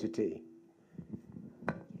the entity?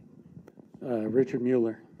 Richard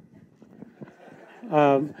Mueller.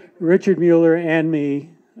 Richard Mueller and me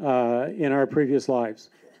in our previous lives.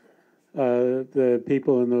 The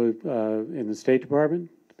people in the State Department,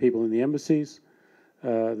 the people in the embassies,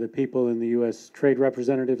 the people in the U.S. Trade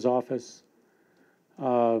Representative's office.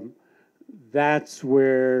 That's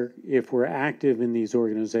where, if we're active in these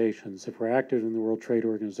organizations, if we're active in the World Trade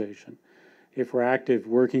Organization, if we're active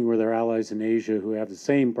working with our allies in Asia who have the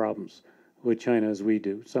same problems with China as we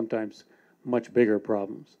do, sometimes much bigger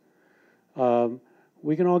problems,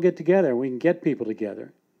 we can all get together. We can get people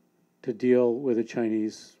together to deal with the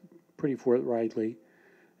Chinese pretty forthrightly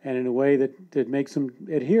and in a way that makes them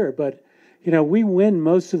adhere. But, we win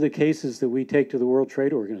most of the cases that we take to the World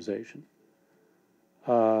Trade Organization.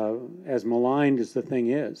 As maligned as the thing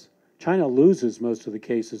is, China loses most of the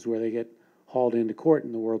cases where they get hauled into court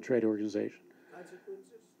in the World Trade Organization.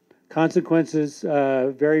 Consequences,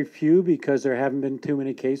 very few, because there haven't been too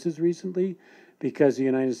many cases recently, because the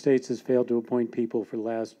United States has failed to appoint people for the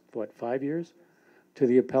last, 5 years to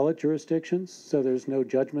the appellate jurisdictions, so there's no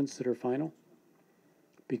judgments that are final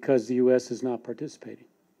because the U.S. is not participating.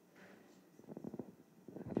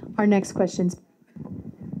 Our next question's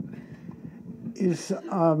is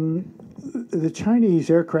the Chinese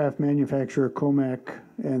aircraft manufacturer Comac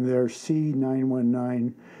and their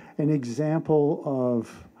C919 an example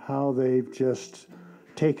of how they've just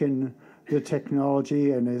taken the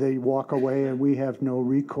technology and they walk away and we have no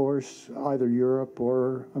recourse, either Europe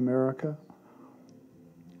or America?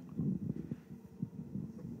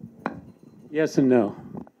 Yes and no.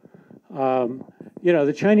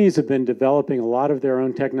 The Chinese have been developing a lot of their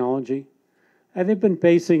own technology. And they've been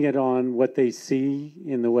basing it on what they see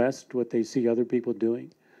in the West, what they see other people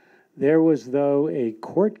doing. There was, though, a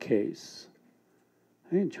court case.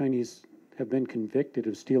 I think Chinese have been convicted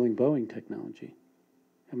of stealing Boeing technology.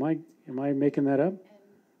 Am I making that up?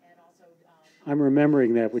 And also, I'm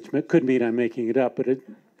remembering that, which could mean I'm making it up, but it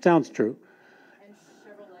sounds true. and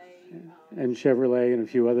Chevrolet. And Chevrolet and a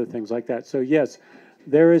few other things like that. So yes,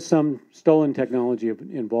 there is some stolen technology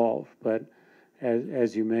involved, but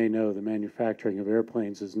as you may know, the manufacturing of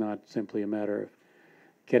airplanes is not simply a matter of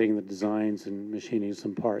getting the designs and machining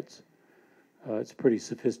some parts. It's a pretty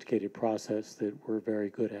sophisticated process that we're very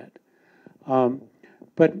good at.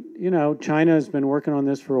 But, you know, China has been working on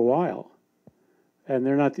this for a while. And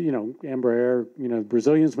they're not, you know, Embraer, you know,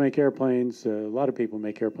 Brazilians make airplanes. A lot of people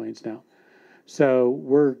make airplanes now. So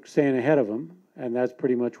we're staying ahead of them. And that's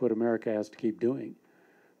pretty much what America has to keep doing,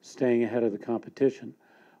 staying ahead of the competition.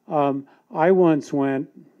 I once went,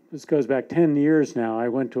 this goes back 10 years now, I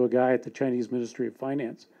went to a guy at the Chinese Ministry of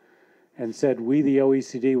Finance and said, we, the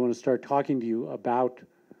OECD, want to start talking to you about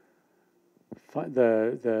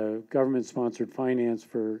the government-sponsored finance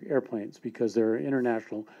for airplanes, because there are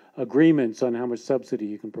international agreements on how much subsidy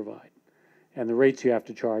you can provide and the rates you have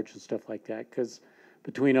to charge and stuff like that, because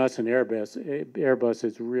between us and Airbus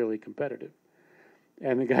is really competitive.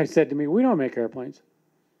 And the guy said to me, we don't make airplanes.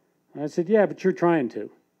 And I said, yeah, but you're trying to,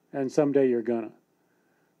 and someday you're gonna.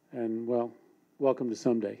 And, well, welcome to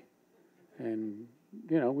someday. And,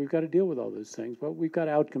 you know, we've got to deal with all those things, but we've got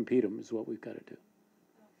to outcompete them is what we've got to do.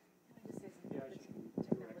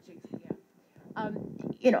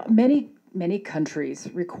 You know, many countries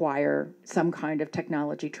require some kind of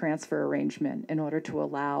technology transfer arrangement in order to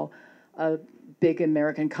allow a big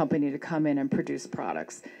American company to come in and produce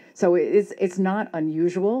products. So it's not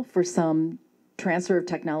unusual for some transfer of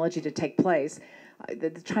technology to take place. The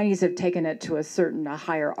Chinese have taken it to a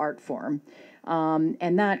higher art form.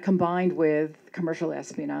 And that, combined with commercial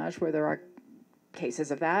espionage, where there are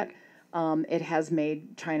cases of that, it has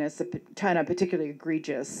made China a particularly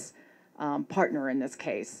egregious partner in this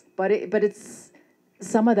case. But it's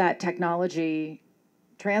some of that technology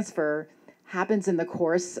transfer happens in the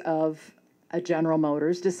course of a General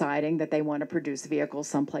Motors deciding that they want to produce vehicles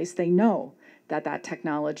someplace they know that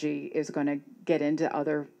technology is going to get into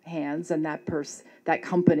other hands, and that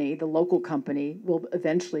company, the local company, will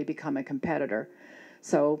eventually become a competitor.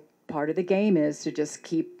 So part of the game is to just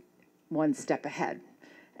keep one step ahead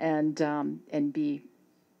and be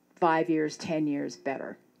 5 years, 10 years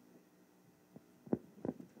better.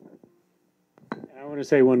 I want to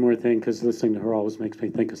say one more thing, because listening to her always makes me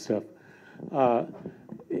think of stuff.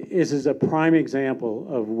 This is a prime example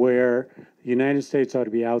of where the United States ought to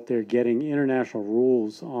be out there getting international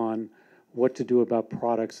rules on what to do about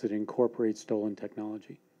products that incorporate stolen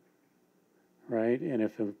technology, right? And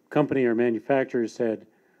if a company or manufacturer said,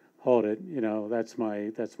 hold it, you know, that's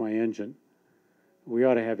my engine, we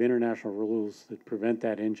ought to have international rules that prevent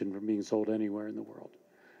that engine from being sold anywhere in the world.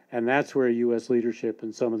 And that's where U.S. leadership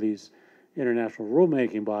and some of these international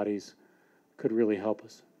rulemaking bodies could really help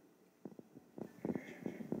us.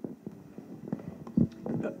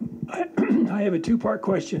 I have a two-part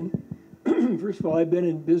question. First of all, I've been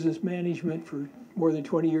in business management for more than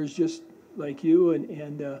 20 years, just like you,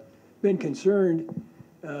 and been concerned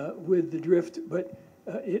with the drift. But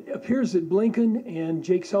it appears that Blinken and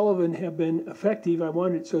Jake Sullivan have been effective.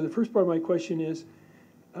 So the first part of my question is,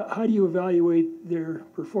 how do you evaluate their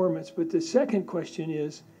performance? But the second question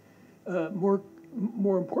is more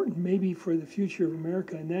important maybe for the future of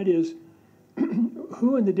America, and that is,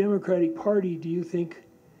 who in the Democratic Party do you think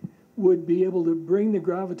would be able to bring the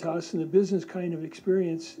gravitas and the business kind of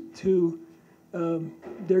experience to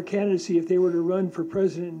their candidacy if they were to run for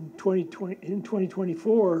president in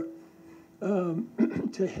 2024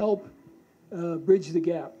 to help bridge the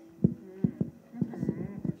gap?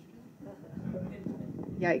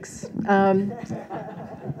 Yikes.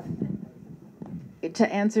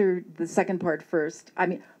 To answer the second part first, I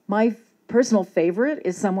mean, my personal favorite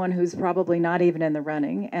is someone who's probably not even in the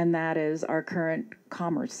running, and that is our current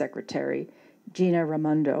Commerce Secretary, Gina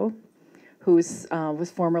Raimondo, who was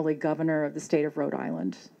formerly governor of the state of Rhode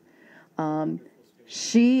Island.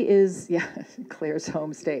 She is, yeah, Claire's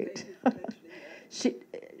home state.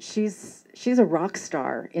 She's a rock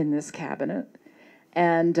star in this cabinet,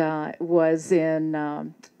 and was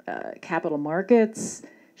in capital markets.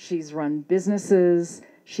 She's run businesses.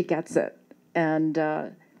 She gets it,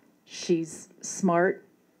 and she's smart,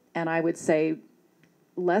 and I would say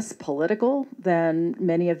less political than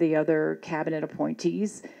many of the other cabinet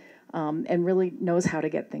appointees, and really knows how to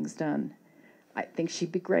get things done. I think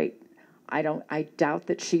she'd be great. I doubt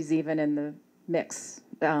that she's even in the mix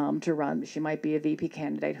to run. She might be a VP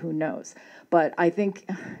candidate, who knows? But I think,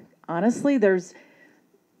 honestly, there's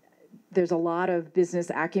a lot of business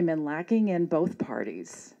acumen lacking in both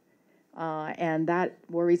parties, and that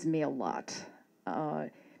worries me a lot.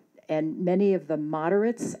 And many of the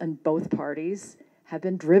moderates in both parties have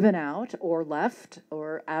been driven out or left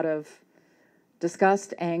or out of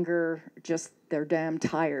disgust, anger, just they're damn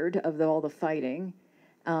tired of all the fighting.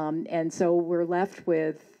 And so we're left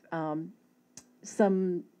with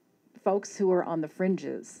some folks who are on the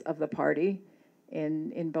fringes of the party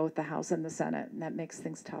in both the House and the Senate, and that makes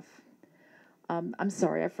things tough. I'm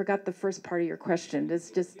sorry, I forgot the first part of your question.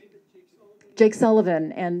 It's just Jake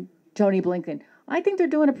Sullivan and Tony Blinken. I think they're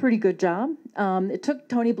doing a pretty good job. It took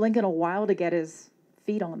Tony Blinken a while to get his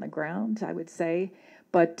feet on the ground, I would say,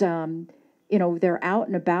 but you know, they're out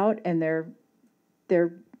and about and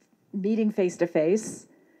they're meeting face to face.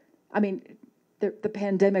 I mean, the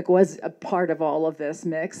pandemic was a part of all of this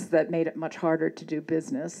mix that made it much harder to do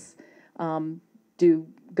business, do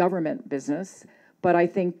government business. But I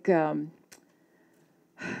think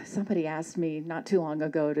somebody asked me not too long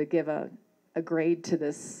ago to give a grade to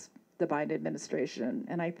the Biden administration,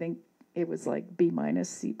 and I think it was like B-,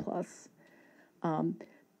 C+.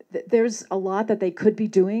 There's a lot that they could be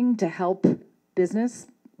doing to help business,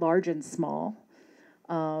 large and small,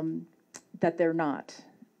 that they're not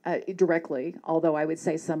directly, although I would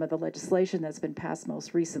say some of the legislation that's been passed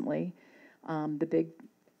most recently, the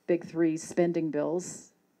big three spending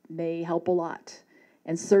bills, may help a lot,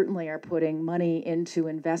 and certainly are putting money into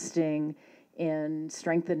investing in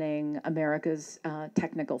strengthening America's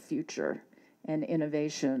technical future and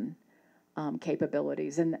innovation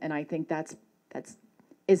capabilities. And I think that's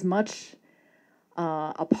as much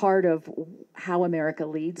a part of how America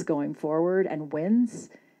leads going forward and wins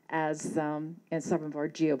as in some of our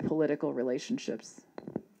geopolitical relationships.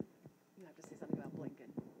 You have to say something about Blinken.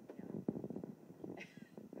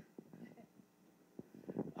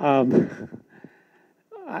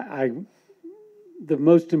 Yeah. The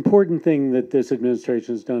most important thing that this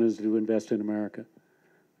administration has done is to invest in America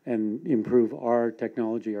and improve our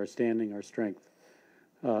technology, our standing, our strength,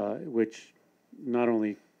 which not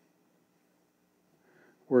only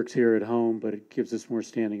works here at home, but it gives us more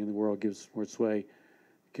standing in the world, gives us more sway,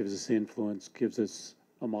 gives us influence, gives us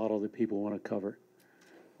a model that people want to cover,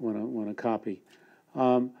 want to copy.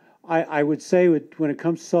 I would say when it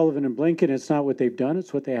comes to Sullivan and Blinken, it's not what they've done,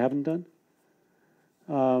 it's what they haven't done.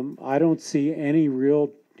 I don't see any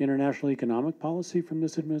real international economic policy from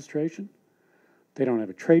this administration. They don't have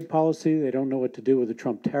a trade policy. They don't know what to do with the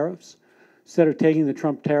Trump tariffs. Instead of taking the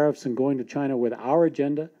Trump tariffs and going to China with our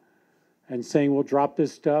agenda and saying, we'll drop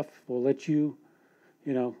this stuff, we'll let you,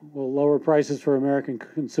 we'll lower prices for American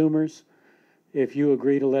consumers if you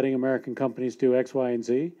agree to letting American companies do X, Y, and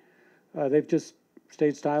Z, they've just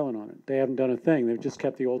stayed silent on it. They haven't done a thing. They've just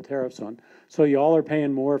kept the old tariffs on. So you all are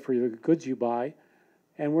paying more for the goods you buy,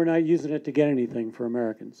 and we're not using it to get anything for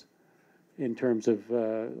Americans in terms of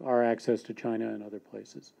our access to China and other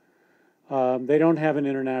places. They don't have an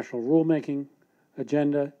international rulemaking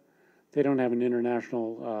agenda. They don't have an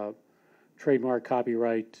international trademark,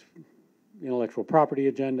 copyright, intellectual property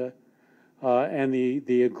agenda. And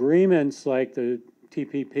the agreements like the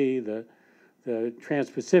TPP, the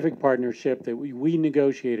Trans-Pacific Partnership that we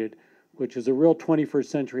negotiated, which is a real 21st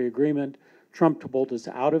century agreement, Trump pulled us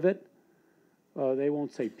out of it. They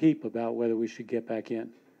won't say peep about whether we should get back in.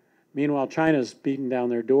 Meanwhile, China's beating down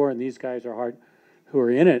their door, and these guys who are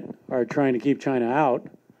in it are trying to keep China out,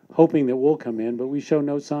 hoping that we'll come in, but we show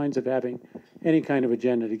no signs of having any kind of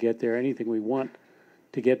agenda to get there, anything we want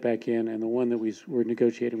to get back in, and the one that we're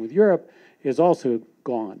negotiating with Europe is also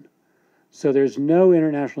gone. So there's no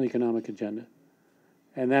international economic agenda.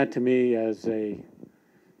 And that, to me, as a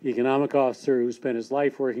economic officer who spent his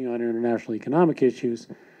life working on international economic issues,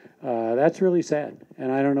 that's really sad, and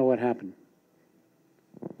I don't know what happened.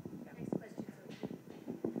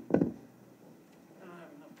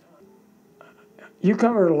 You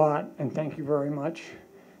covered a lot, and thank you very much.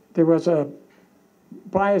 There was a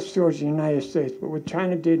bias towards the United States, but what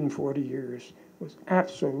China did in 40 years was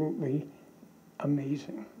absolutely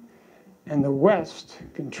amazing. And the West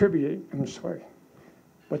contributed,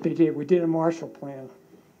 what they did. We did a Marshall Plan,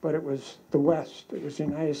 but it was the West. It was the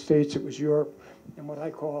United States, it was Europe, and what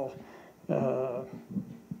I call the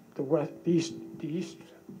West,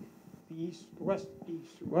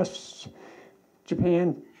 West,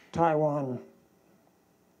 Japan, Taiwan,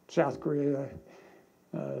 South Korea,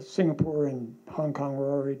 Singapore, and Hong Kong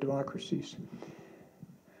were already democracies.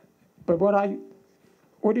 But what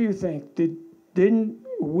do you think? Didn't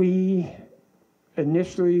we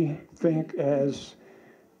initially think as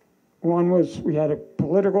we had a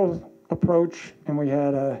political approach and we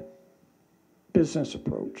had a business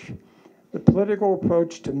approach. The political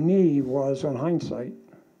approach to me was, on hindsight,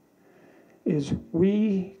 is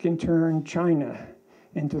we can turn China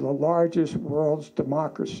into the largest world's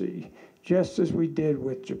democracy, just as we did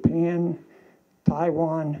with Japan,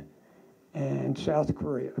 Taiwan, and South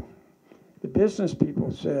Korea. The business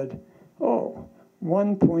people said,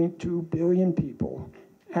 1.2 billion people,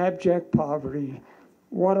 abject poverty,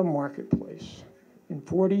 what a marketplace. in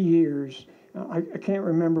 40 years, I can't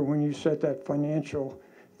remember when you said that financial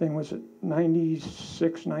thing, was it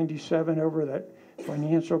 96, 97 over that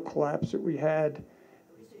financial collapse that we had?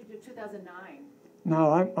 2009.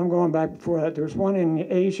 No, I'm going back before that. There was one in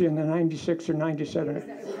Asia in the 96 or 97.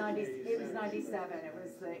 It was 97. It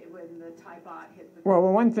was when the Thai baht hit the... Well,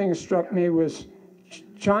 one thing that struck me was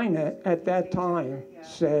China at that time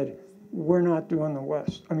said, we're not doing the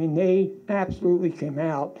West. I mean, they absolutely came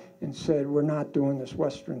out and said, we're not doing this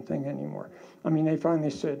Western thing anymore. I mean, they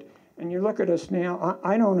finally said, and you look at us now,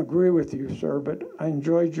 I don't agree with you, sir, but I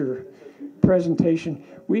enjoyed your presentation.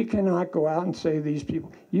 We cannot go out and say to these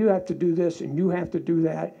people, you have to do this and you have to do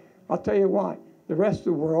that. I'll tell you what, the rest of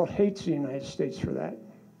the world hates the United States for that.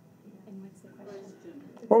 And what's the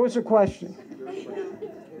question? What was the question?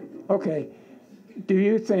 Okay, do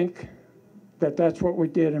you think that that's what we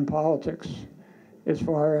did in politics as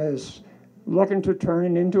far as looking to turn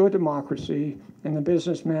it into a democracy and the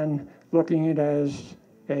businessmen looking at it as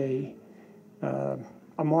a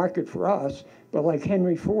market for us, but like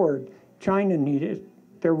Henry Ford, China needed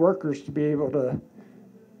their workers to be able to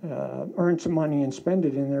earn some money and spend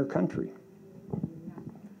it in their country.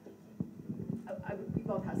 We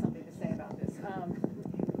both have something to say about this.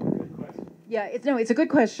 Yeah, it's a good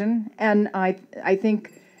question, and I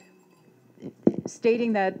think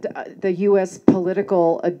stating that the U.S.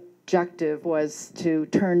 political objective was to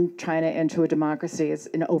turn China into a democracy is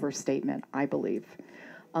an overstatement, I believe.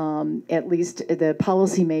 At least the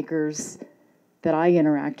policymakers that I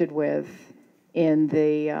interacted with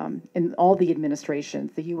in all the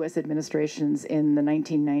administrations, the U.S. administrations in the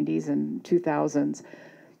 1990s and 2000s,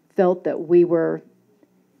 felt that we were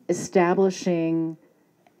establishing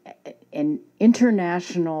an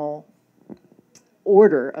international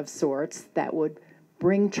order of sorts that would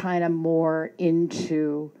bring China more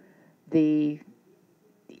into the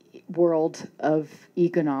world of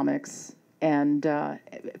economics and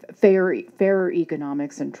fairer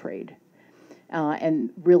economics and trade. And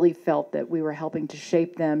really felt that we were helping to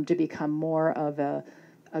shape them to become more of a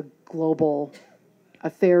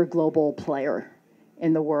fair global player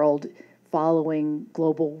in the world, following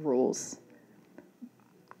global rules.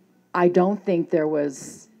 I don't think there were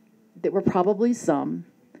probably some,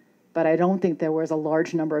 but I don't think there was a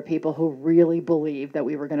large number of people who really believed that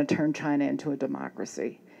we were going to turn China into a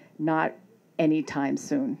democracy, not anytime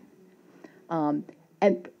soon.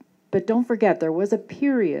 But don't forget, there was a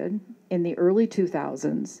period in the early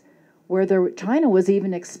 2000s where China was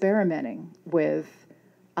even experimenting with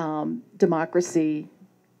democracy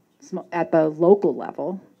at the local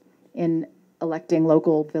level in electing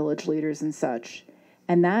local village leaders and such.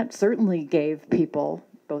 And that certainly gave people,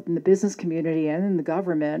 both in the business community and in the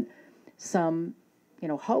government, some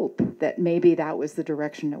hope that maybe that was the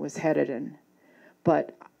direction it was headed in.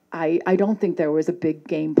 But I don't think there was a big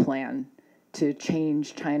game plan to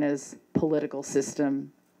change China's political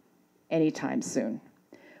system anytime soon.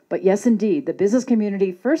 But yes, indeed, the business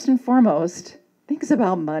community, first and foremost, thinks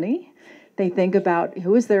about money. They think about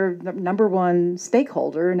who is their number one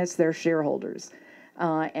stakeholder, and it's their shareholders.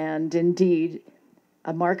 And indeed,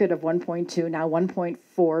 a market of 1.2, now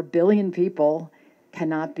 1.4 billion people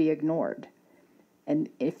cannot be ignored. And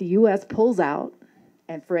if the U.S. pulls out,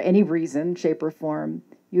 and for any reason, shape, or form,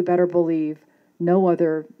 you better believe no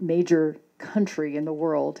other major country in the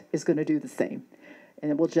world is going to do the same. And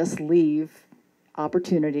it will just leave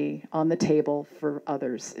opportunity on the table for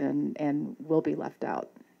others, and will be left out.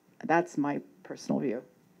 That's my personal view.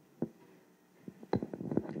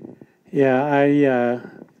 Yeah,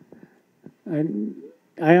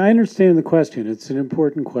 I understand the question. It's an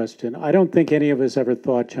important question. I don't think any of us ever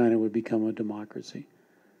thought China would become a democracy.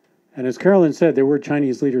 And as Carolyn said, there were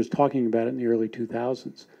Chinese leaders talking about it in the early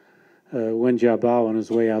 2000s. Wen Jiabao, on his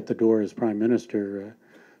way out the door as prime minister,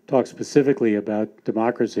 talked specifically about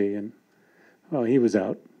democracy, and well, he was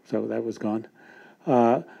out, so that was gone.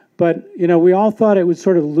 But we all thought it would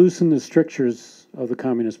sort of loosen the strictures of the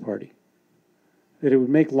Communist Party, that it would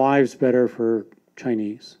make lives better for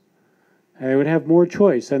Chinese, and they would have more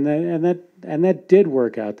choice, and that did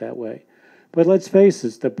work out that way. But let's face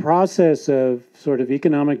it, the process of sort of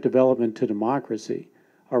economic development to democracy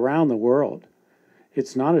around the world,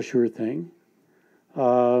 it's not a sure thing.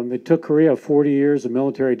 It took Korea 40 years of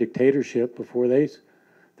military dictatorship before they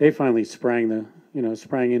finally sprang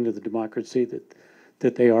into the democracy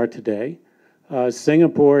that they are today.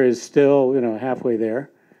 Singapore is still halfway there,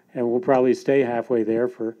 and will probably stay halfway there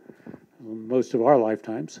for most of our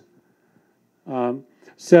lifetimes.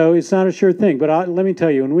 So it's not a sure thing. But let me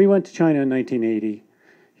tell you, when we went to China in 1980,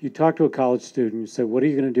 you talk to a college student, you say, "What are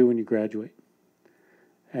you going to do when you graduate?"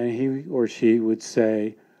 And he or she would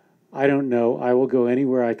say, I don't know. I will go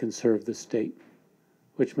anywhere I can serve the state,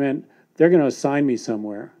 which meant they're going to assign me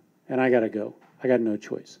somewhere, and I got to go. I got no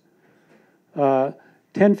choice.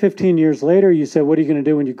 10, 15 years later, you said, what are you going to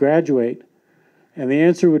do when you graduate? And the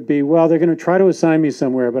answer would be, well, they're going to try to assign me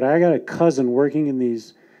somewhere, but I got a cousin working in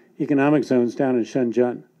these economic zones down in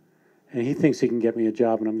Shenzhen, and he thinks he can get me a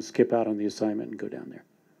job, and I'm going to skip out on the assignment and go down there,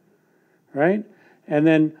 right? And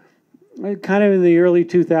then kind of in the early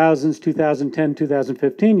 2000s, 2010,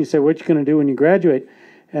 2015, you say, what you going to do when you graduate?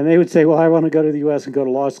 And they would say, well, I want to go to the U.S. and go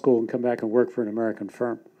to law school and come back and work for an American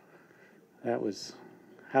firm. That was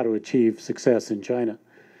how to achieve success in China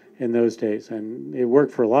in those days, and it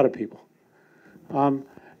worked for a lot of people.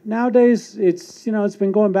 Nowadays, it's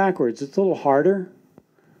been going backwards. It's a little harder.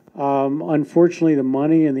 Unfortunately, the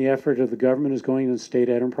money and the effort of the government is going into state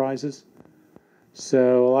enterprises.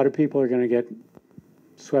 So a lot of people are going to get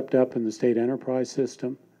swept up in the state enterprise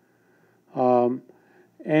system.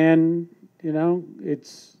 And,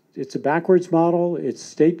 it's a backwards model. It's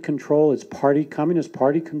state control. It's Communist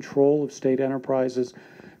Party control of state enterprises,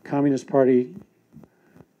 Communist Party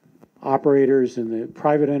operators in the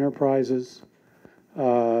private enterprises,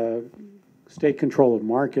 state control of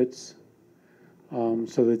markets,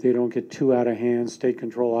 so that they don't get too out of hand, state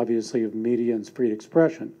control, obviously, of media and free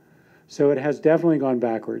expression. So it has definitely gone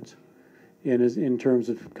backwards in terms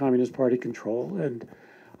of Communist Party control. And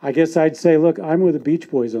I guess I'd say, look, I'm with the Beach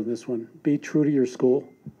Boys on this one. Be true to your school.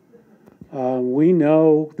 We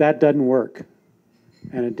know that doesn't work.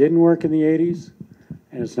 And it didn't work in the 80s,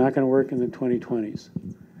 and it's not going to work in the 2020s.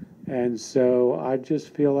 And so I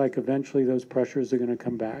just feel like eventually those pressures are going to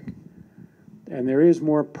come back. And there is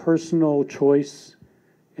more personal choice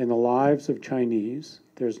in the lives of Chinese.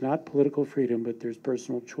 There's not political freedom, but there's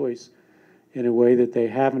personal choice in a way that they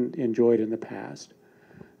haven't enjoyed in the past.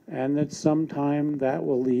 And that sometime that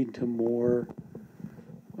will lead to more,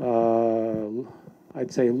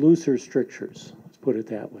 I'd say, looser strictures, let's put it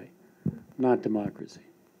that way, not democracy.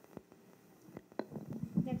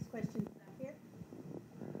 Next question here.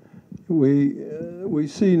 We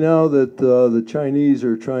see now that the Chinese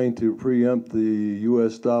are trying to preempt the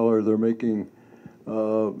U.S. dollar. They're making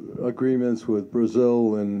agreements with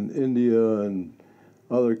Brazil and India and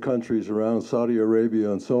other countries around Saudi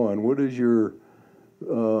Arabia and so on. What is your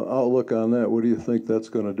outlook on that? What do you think that's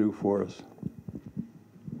going to do for us?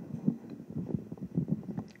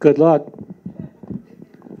 Good luck.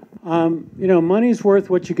 Money's worth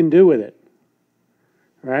what you can do with it,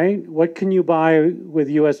 right? What can you buy with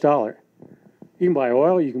U.S. dollar? You can buy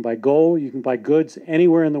oil, you can buy gold, you can buy goods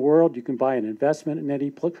anywhere in the world. You can buy an investment in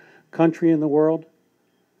any country in the world.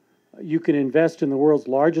 You can invest in the world's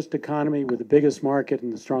largest economy with the biggest market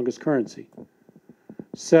and the strongest currency.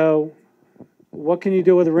 So what can you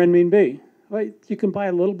do with a renminbi? Well, you can buy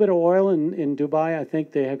a little bit of oil in Dubai. I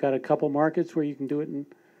think they have got a couple markets where you can do it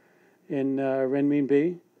in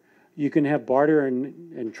renminbi. You can have barter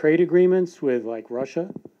and trade agreements with like Russia,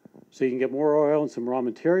 so you can get more oil and some raw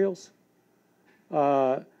materials.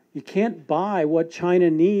 You can't buy what China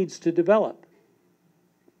needs to develop.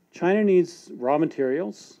 China needs raw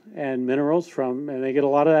materials and minerals and they get a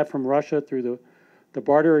lot of that from Russia through the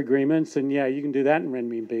barter agreements. And yeah, you can do that in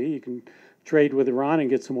renminbi. You can trade with Iran and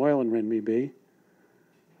get some oil in renminbi.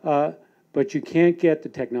 But you can't get the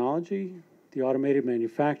technology, the automated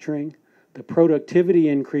manufacturing, the productivity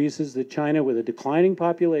increases that China, with a declining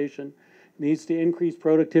population, needs to increase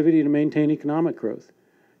productivity to maintain economic growth.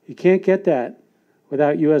 You can't get that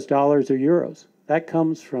without US dollars or euros. That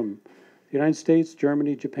comes from the United States,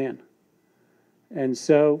 Germany, Japan. And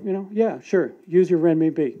so, yeah, sure, use your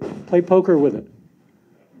renminbi. Play poker with it.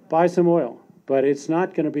 Buy some oil. But it's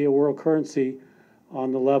not going to be a world currency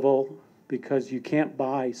on the level because you can't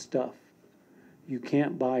buy stuff. You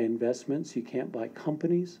can't buy investments, you can't buy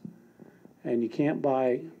companies, and you can't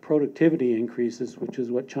buy productivity increases, which is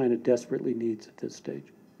what China desperately needs at this stage.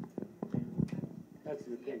 That's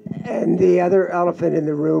the opinion. And the other elephant in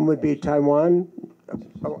the room would be Taiwan.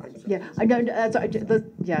 Oh, I'm sorry. Yeah, I know.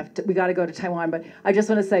 We got to go to Taiwan, but I just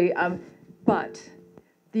want to say, but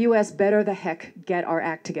the U.S. better the heck get our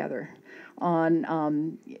act together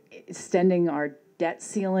on extending our debt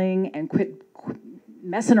ceiling and quit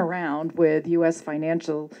messing around with U.S.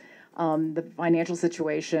 financial, the financial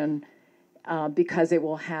situation, because it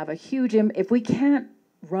will have a huge impact. If we can't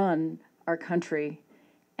run our country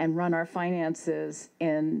and run our finances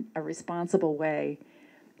in a responsible way,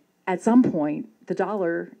 at some point, the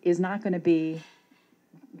dollar is not going to be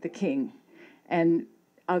the king, and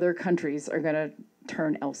other countries are going to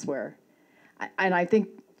turn elsewhere. And I think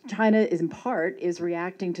China is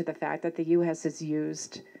reacting to the fact that the U.S. has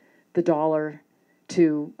used the dollar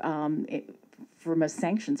to from a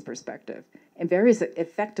sanctions perspective, and very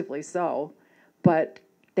effectively so, but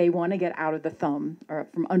they want to get out of the thumb, or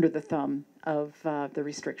from under the thumb of the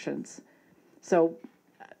restrictions. So,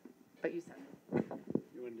 but you said.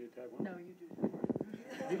 You want to do Taiwan? No, you do.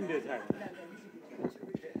 You can do Taiwan.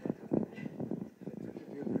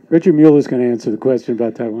 Richard Mueller is going to answer the question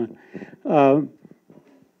about Taiwan.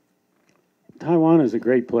 Taiwan is a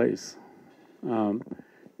great place.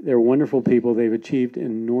 They're wonderful people. They've achieved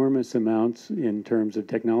enormous amounts in terms of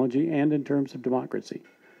technology and in terms of democracy.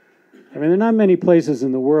 I mean, there are not many places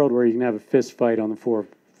in the world where you can have a fist fight on the floor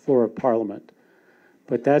of Parliament.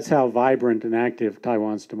 But that's how vibrant and active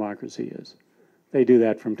Taiwan's democracy is. They do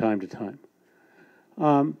that from time to time.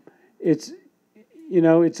 It's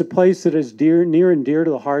a place that is near and dear to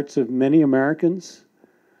the hearts of many Americans.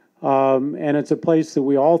 And it's a place that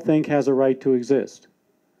we all think has a right to exist.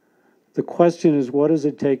 The question is, what does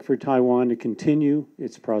it take for Taiwan to continue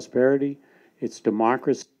its prosperity, its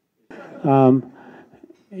democracy?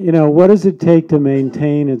 What does it take to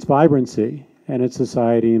maintain its vibrancy and its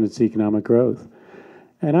society and its economic growth?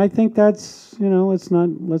 And I think that's, let's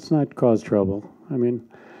not cause trouble. I mean,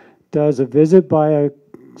 does a visit by a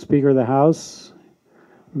Speaker of the House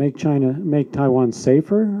make Taiwan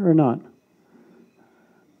safer or not?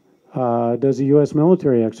 Does a U.S.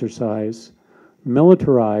 military exercise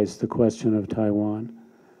militarize the question of Taiwan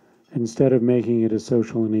instead of making it a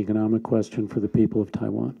social and economic question for the people of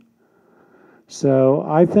Taiwan? So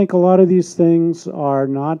I think a lot of these things are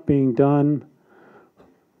not being done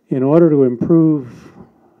in order to improve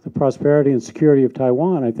the prosperity and security of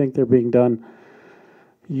Taiwan. I think they're being done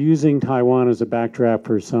using Taiwan as a backdrop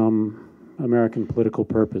for some American political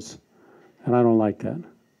purpose, and I don't like that.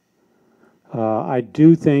 I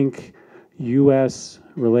do think U.S.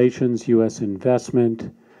 relations, U.S.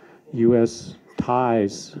 investment, U.S.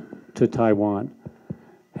 ties to Taiwan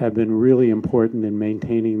have been really important in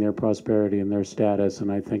maintaining their prosperity and their status,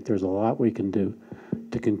 and I think there's a lot we can do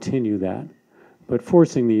to continue that. But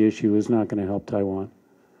forcing the issue is not going to help Taiwan,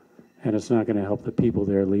 and it's not going to help the people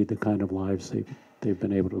there lead the kind of lives they've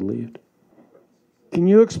been able to lead. Can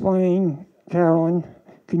you explain, Carolyn,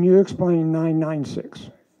 can you explain 996?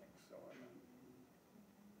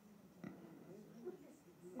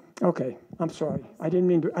 Okay, I'm sorry. I didn't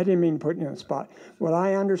mean to put you on the spot. What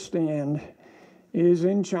I understand is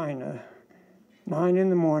in China, 9 in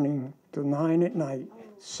the morning to 9 at night,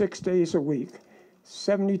 6 days a week,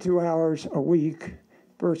 72 hours a week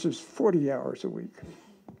versus 40 hours a week.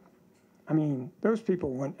 I mean, those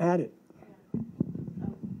people went at it.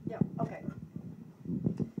 Yeah, okay.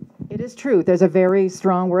 It is true. There's a very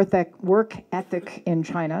strong work ethic in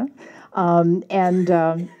China, and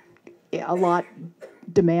a lot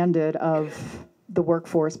demanded of the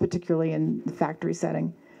workforce, particularly in the factory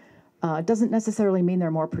setting. Doesn't necessarily mean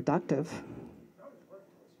they're more productive.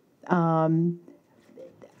 I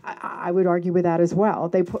would argue with that as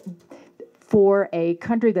well. For a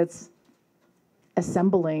country that's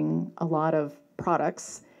assembling a lot of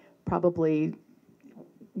products, probably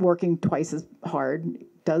working twice as hard,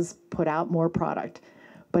 does put out more product,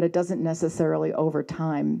 but it doesn't necessarily over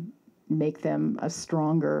time make them a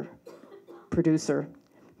stronger producer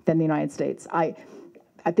than the United States. I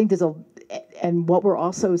think and what we're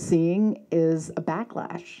also seeing is a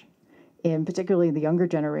backlash, in particularly the younger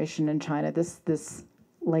generation in China, this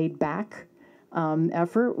laid back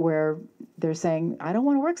effort where they're saying, I don't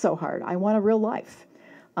want to work so hard, I want a real life.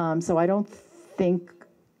 So I don't think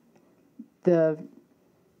the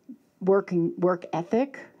work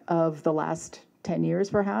ethic of the last 10 years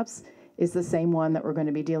perhaps is the same one that we're going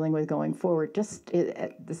to be dealing with going forward, just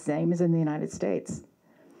the same as in the United States.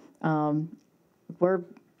 We're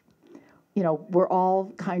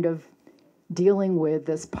all kind of dealing with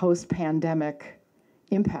this post-pandemic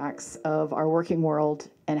impacts of our working world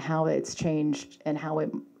and how it's changed and how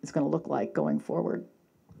it is going to look like going forward.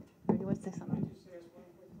 You want to say something?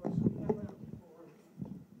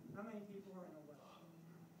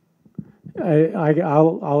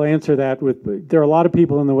 I'll answer that with, there are a lot of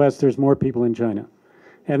people in the West, there's more people in China.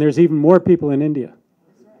 And there's even more people in India.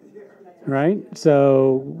 Right?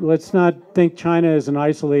 So let's not think China is an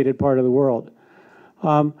isolated part of the world.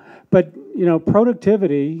 But,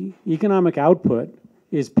 productivity, economic output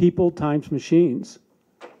is people times machines.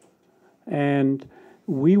 And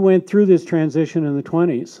we went through this transition in the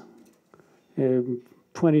 20s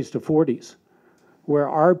to 40s, where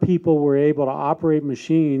our people were able to operate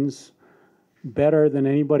machines better than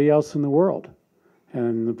anybody else in the world.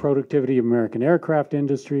 And the productivity of American aircraft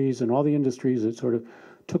industries and all the industries that sort of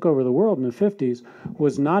took over the world in the 50s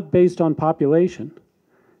was not based on population.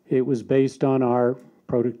 It was based on our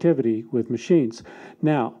productivity with machines.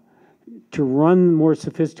 Now, to run more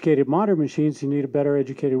sophisticated modern machines, you need a better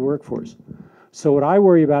educated workforce. So what I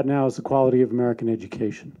worry about now is the quality of American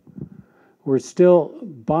education. We're still,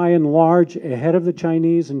 by and large, ahead of the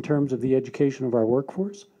Chinese in terms of the education of our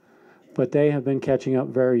workforce, but they have been catching up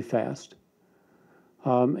very fast.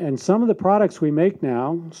 And some of the products we make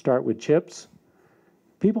now start with chips.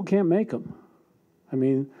 People can't make them. I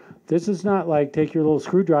mean, this is not like take your little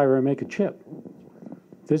screwdriver and make a chip.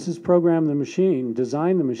 This is program the machine,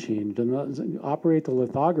 design the machine, operate the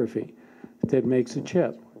lithography that makes a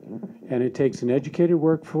chip. And it takes an educated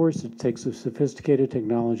workforce, it takes a sophisticated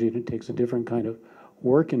technology, and it takes a different kind of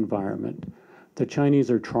work environment. The Chinese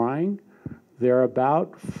are trying. They're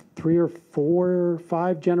about 3 or 4 or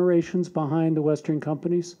 5 generations behind the Western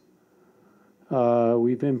companies.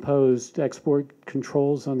 We've imposed export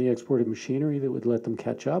controls on the export of machinery that would let them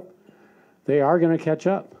catch up. They are going to catch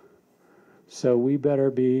up. So we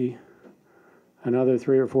better be another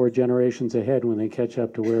 3 or 4 generations ahead when they catch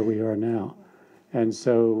up to where we are now. And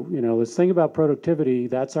so, you know, let's think about productivity.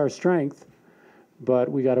 That's our strength,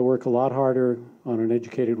 but we got to work a lot harder on an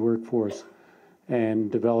educated workforce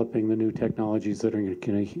and developing the new technologies that are going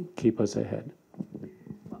to keep us ahead.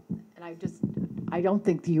 And I don't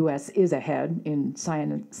think the U.S. is ahead in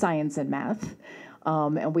science and math,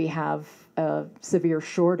 and we have a severe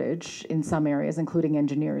shortage in some areas, including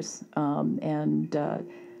engineers and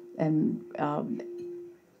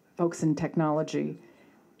folks in technology.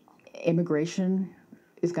 Immigration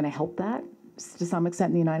is going to help that to some extent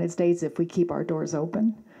in the United States if we keep our doors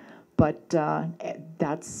open, but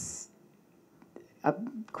that's a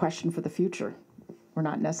question for the future. We're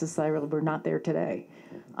not there today.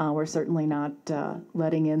 We're certainly not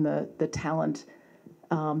letting in the talent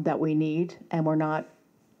that we need, and we're not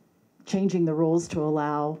changing the rules to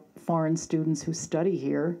allow foreign students who study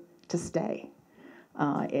here to stay.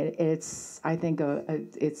 I think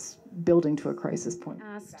it's building to a crisis point.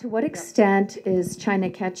 To what extent is China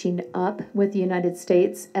catching up with the United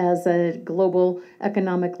States as a global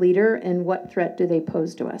economic leader, and what threat do they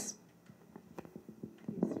pose to us?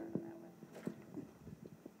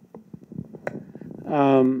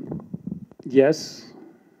 Yes,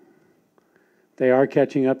 they are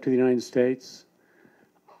catching up to the United States.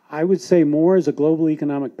 I would say more as a global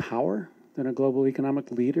economic power than a global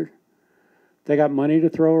economic leader. They got money to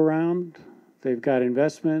throw around. They've got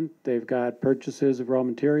investment. They've got purchases of raw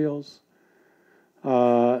materials.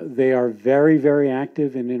 They are very, very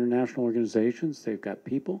active in international organizations. They've got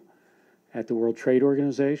people at the World Trade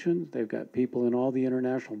Organization. They've got people in all the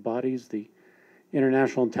international bodies, the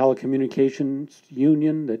International Telecommunications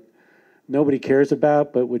Union that nobody cares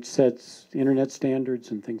about, but which sets internet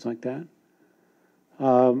standards and things like that.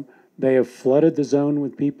 They have flooded the zone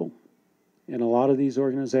with people in a lot of these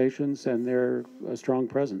organizations, and they're a strong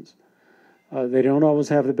presence. They don't always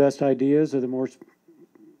have the best ideas or the more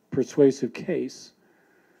persuasive case.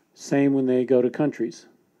 Same when they go to countries.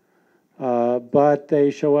 But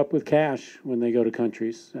they show up with cash when they go to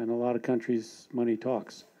countries, and a lot of countries' money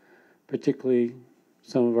talks, particularly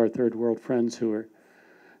some of our third world friends who are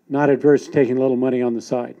not adverse to taking a little money on the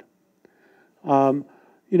side.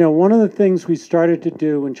 You know, one of the things we started to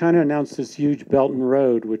do when China announced this huge Belt and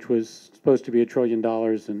Road, which was supposed to be $1 trillion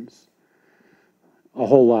and a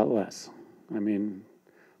whole lot less. I mean,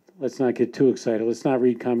 let's not get too excited. Let's not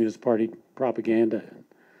read Communist Party propaganda and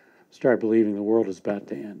start believing the world is about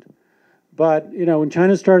to end. But, you know, when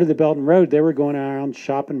China started the Belt and Road, they were going around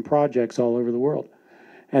shopping projects all over the world.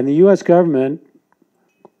 And the U.S. government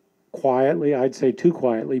quietly, I'd say too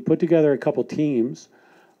quietly, put together a couple teams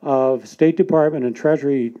of State Department and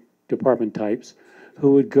Treasury Department types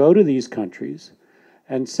who would go to these countries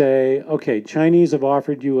and say, okay, Chinese have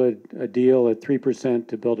offered you a deal at 3%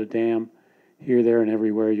 to build a dam here, there, and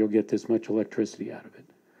everywhere. You'll get this much electricity out of it.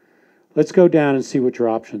 Let's go down and see what your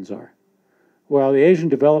options are. Well, the Asian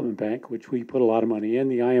Development Bank, which we put a lot of money in,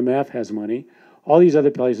 the IMF has money, all these other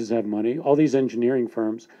places have money, all these engineering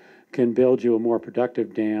firms can build you a more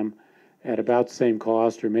productive dam at about the same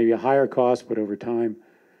cost or maybe a higher cost, but over time,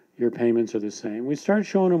 your payments are the same. We started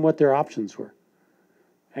showing them what their options were.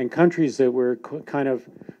 And countries that were kind of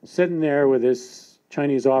sitting there with this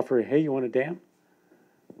Chinese offer, hey, you want a dam?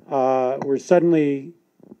 Were suddenly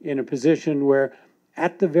in a position where,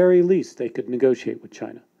 at the very least, they could negotiate with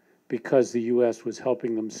China because the U.S. was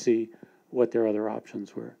helping them see what their other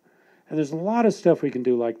options were. And there's a lot of stuff we can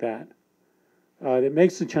do like that that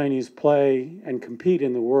makes the Chinese play and compete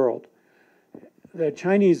in the world. The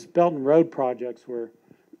Chinese Belt and Road projects were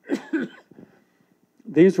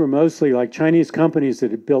these were mostly like Chinese companies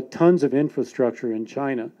that had built tons of infrastructure in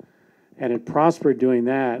China and had prospered doing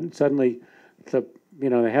that. And suddenly, they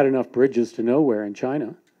had enough bridges to nowhere in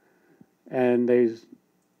China. and they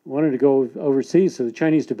wanted to go overseas, so the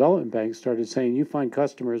Chinese Development Bank started saying, you find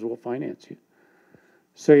customers, we'll finance you.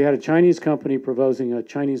 So you had a Chinese company proposing a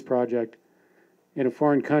Chinese project in a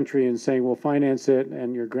foreign country and saying, we'll finance it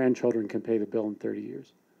and your grandchildren can pay the bill in 30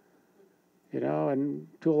 years. You know, and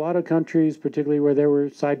to a lot of countries, particularly where there were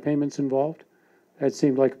side payments involved, that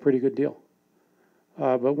seemed like a pretty good deal.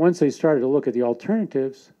 But once they started to look at the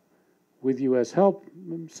alternatives with U.S. help,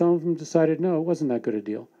 some of them decided, no, it wasn't that good a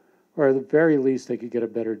deal. Or at the very least, they could get a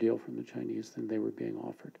better deal from the Chinese than they were being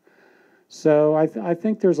offered. So I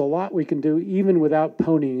think there's a lot we can do, even without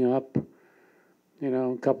ponying up, you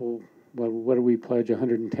know, a couple, what do we pledge,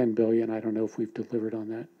 110 billion? I don't know if we've delivered on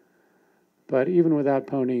that. But even without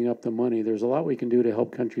ponying up the money, there's a lot we can do to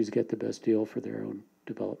help countries get the best deal for their own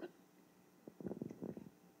development.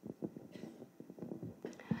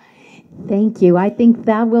 Thank you. I think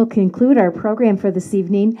that will conclude our program for this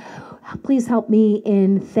evening. Please help me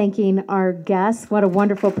in thanking our guests. What a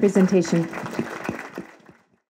wonderful presentation.